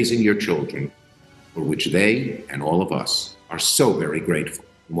raising your children, for which they and all of us are so very grateful.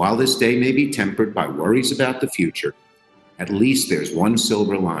 And while this day may be tempered by worries about the future, at least there's one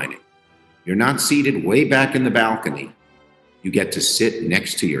silver lining. You're not seated way back in the balcony. You get to sit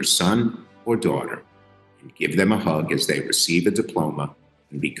next to your son or daughter and give them a hug as they receive a diploma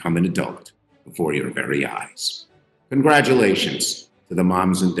and become an adult before your very eyes. Congratulations to the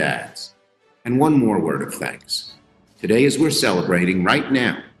moms and dads. And one more word of thanks. Today, as we're celebrating right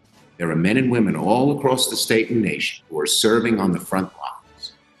now, there are men and women all across the state and nation who are serving on the front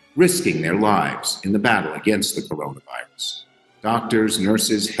lines, risking their lives in the battle against the coronavirus. Doctors,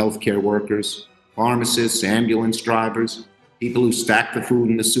 nurses, healthcare workers, pharmacists, ambulance drivers, people who stack the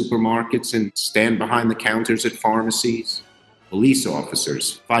food in the supermarkets and stand behind the counters at pharmacies, police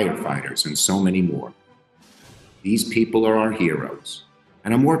officers, firefighters, and so many more. These people are our heroes,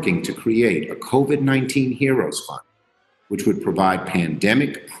 and I'm working to create a COVID-19 Heroes Fund, which would provide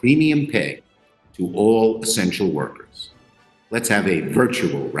pandemic premium pay to all essential workers. Let's have a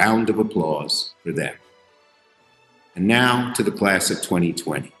virtual round of applause for them. And now to the class of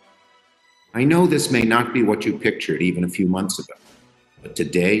 2020. I know this may not be what you pictured even a few months ago, but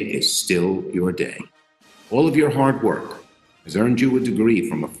today is still your day. All of your hard work has earned you a degree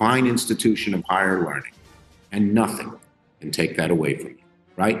from a fine institution of higher learning, and nothing can take that away from you.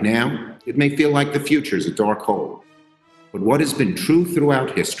 Right now, it may feel like the future is a dark hole, but what has been true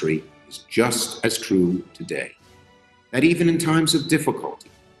throughout history is just as true today. That even in times of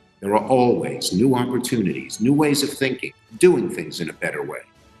difficulty, there are always new opportunities, new ways of thinking, doing things in a better way.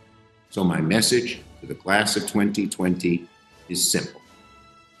 So my message to the class of 2020 is simple.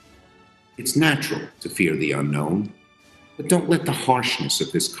 It's natural to fear the unknown, but don't let the harshness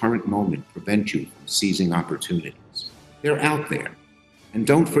of this current moment prevent you from seizing opportunities. They're out there. And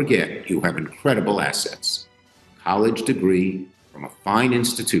don't forget, you have incredible assets. A college degree from a fine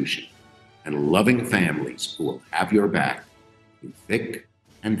institution and loving families who will have your back through thick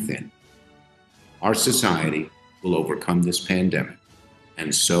and thin. Our society will overcome this pandemic,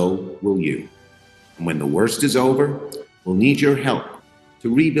 and so will you. And when the worst is over, we'll need your help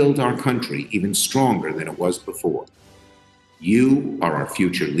to rebuild our country even stronger than it was before. You are our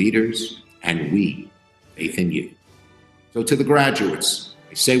future leaders, and we faith in you. So to the graduates,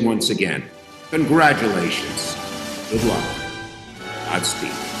 I say once again, congratulations, good luck,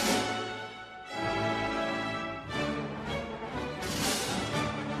 Godspeed.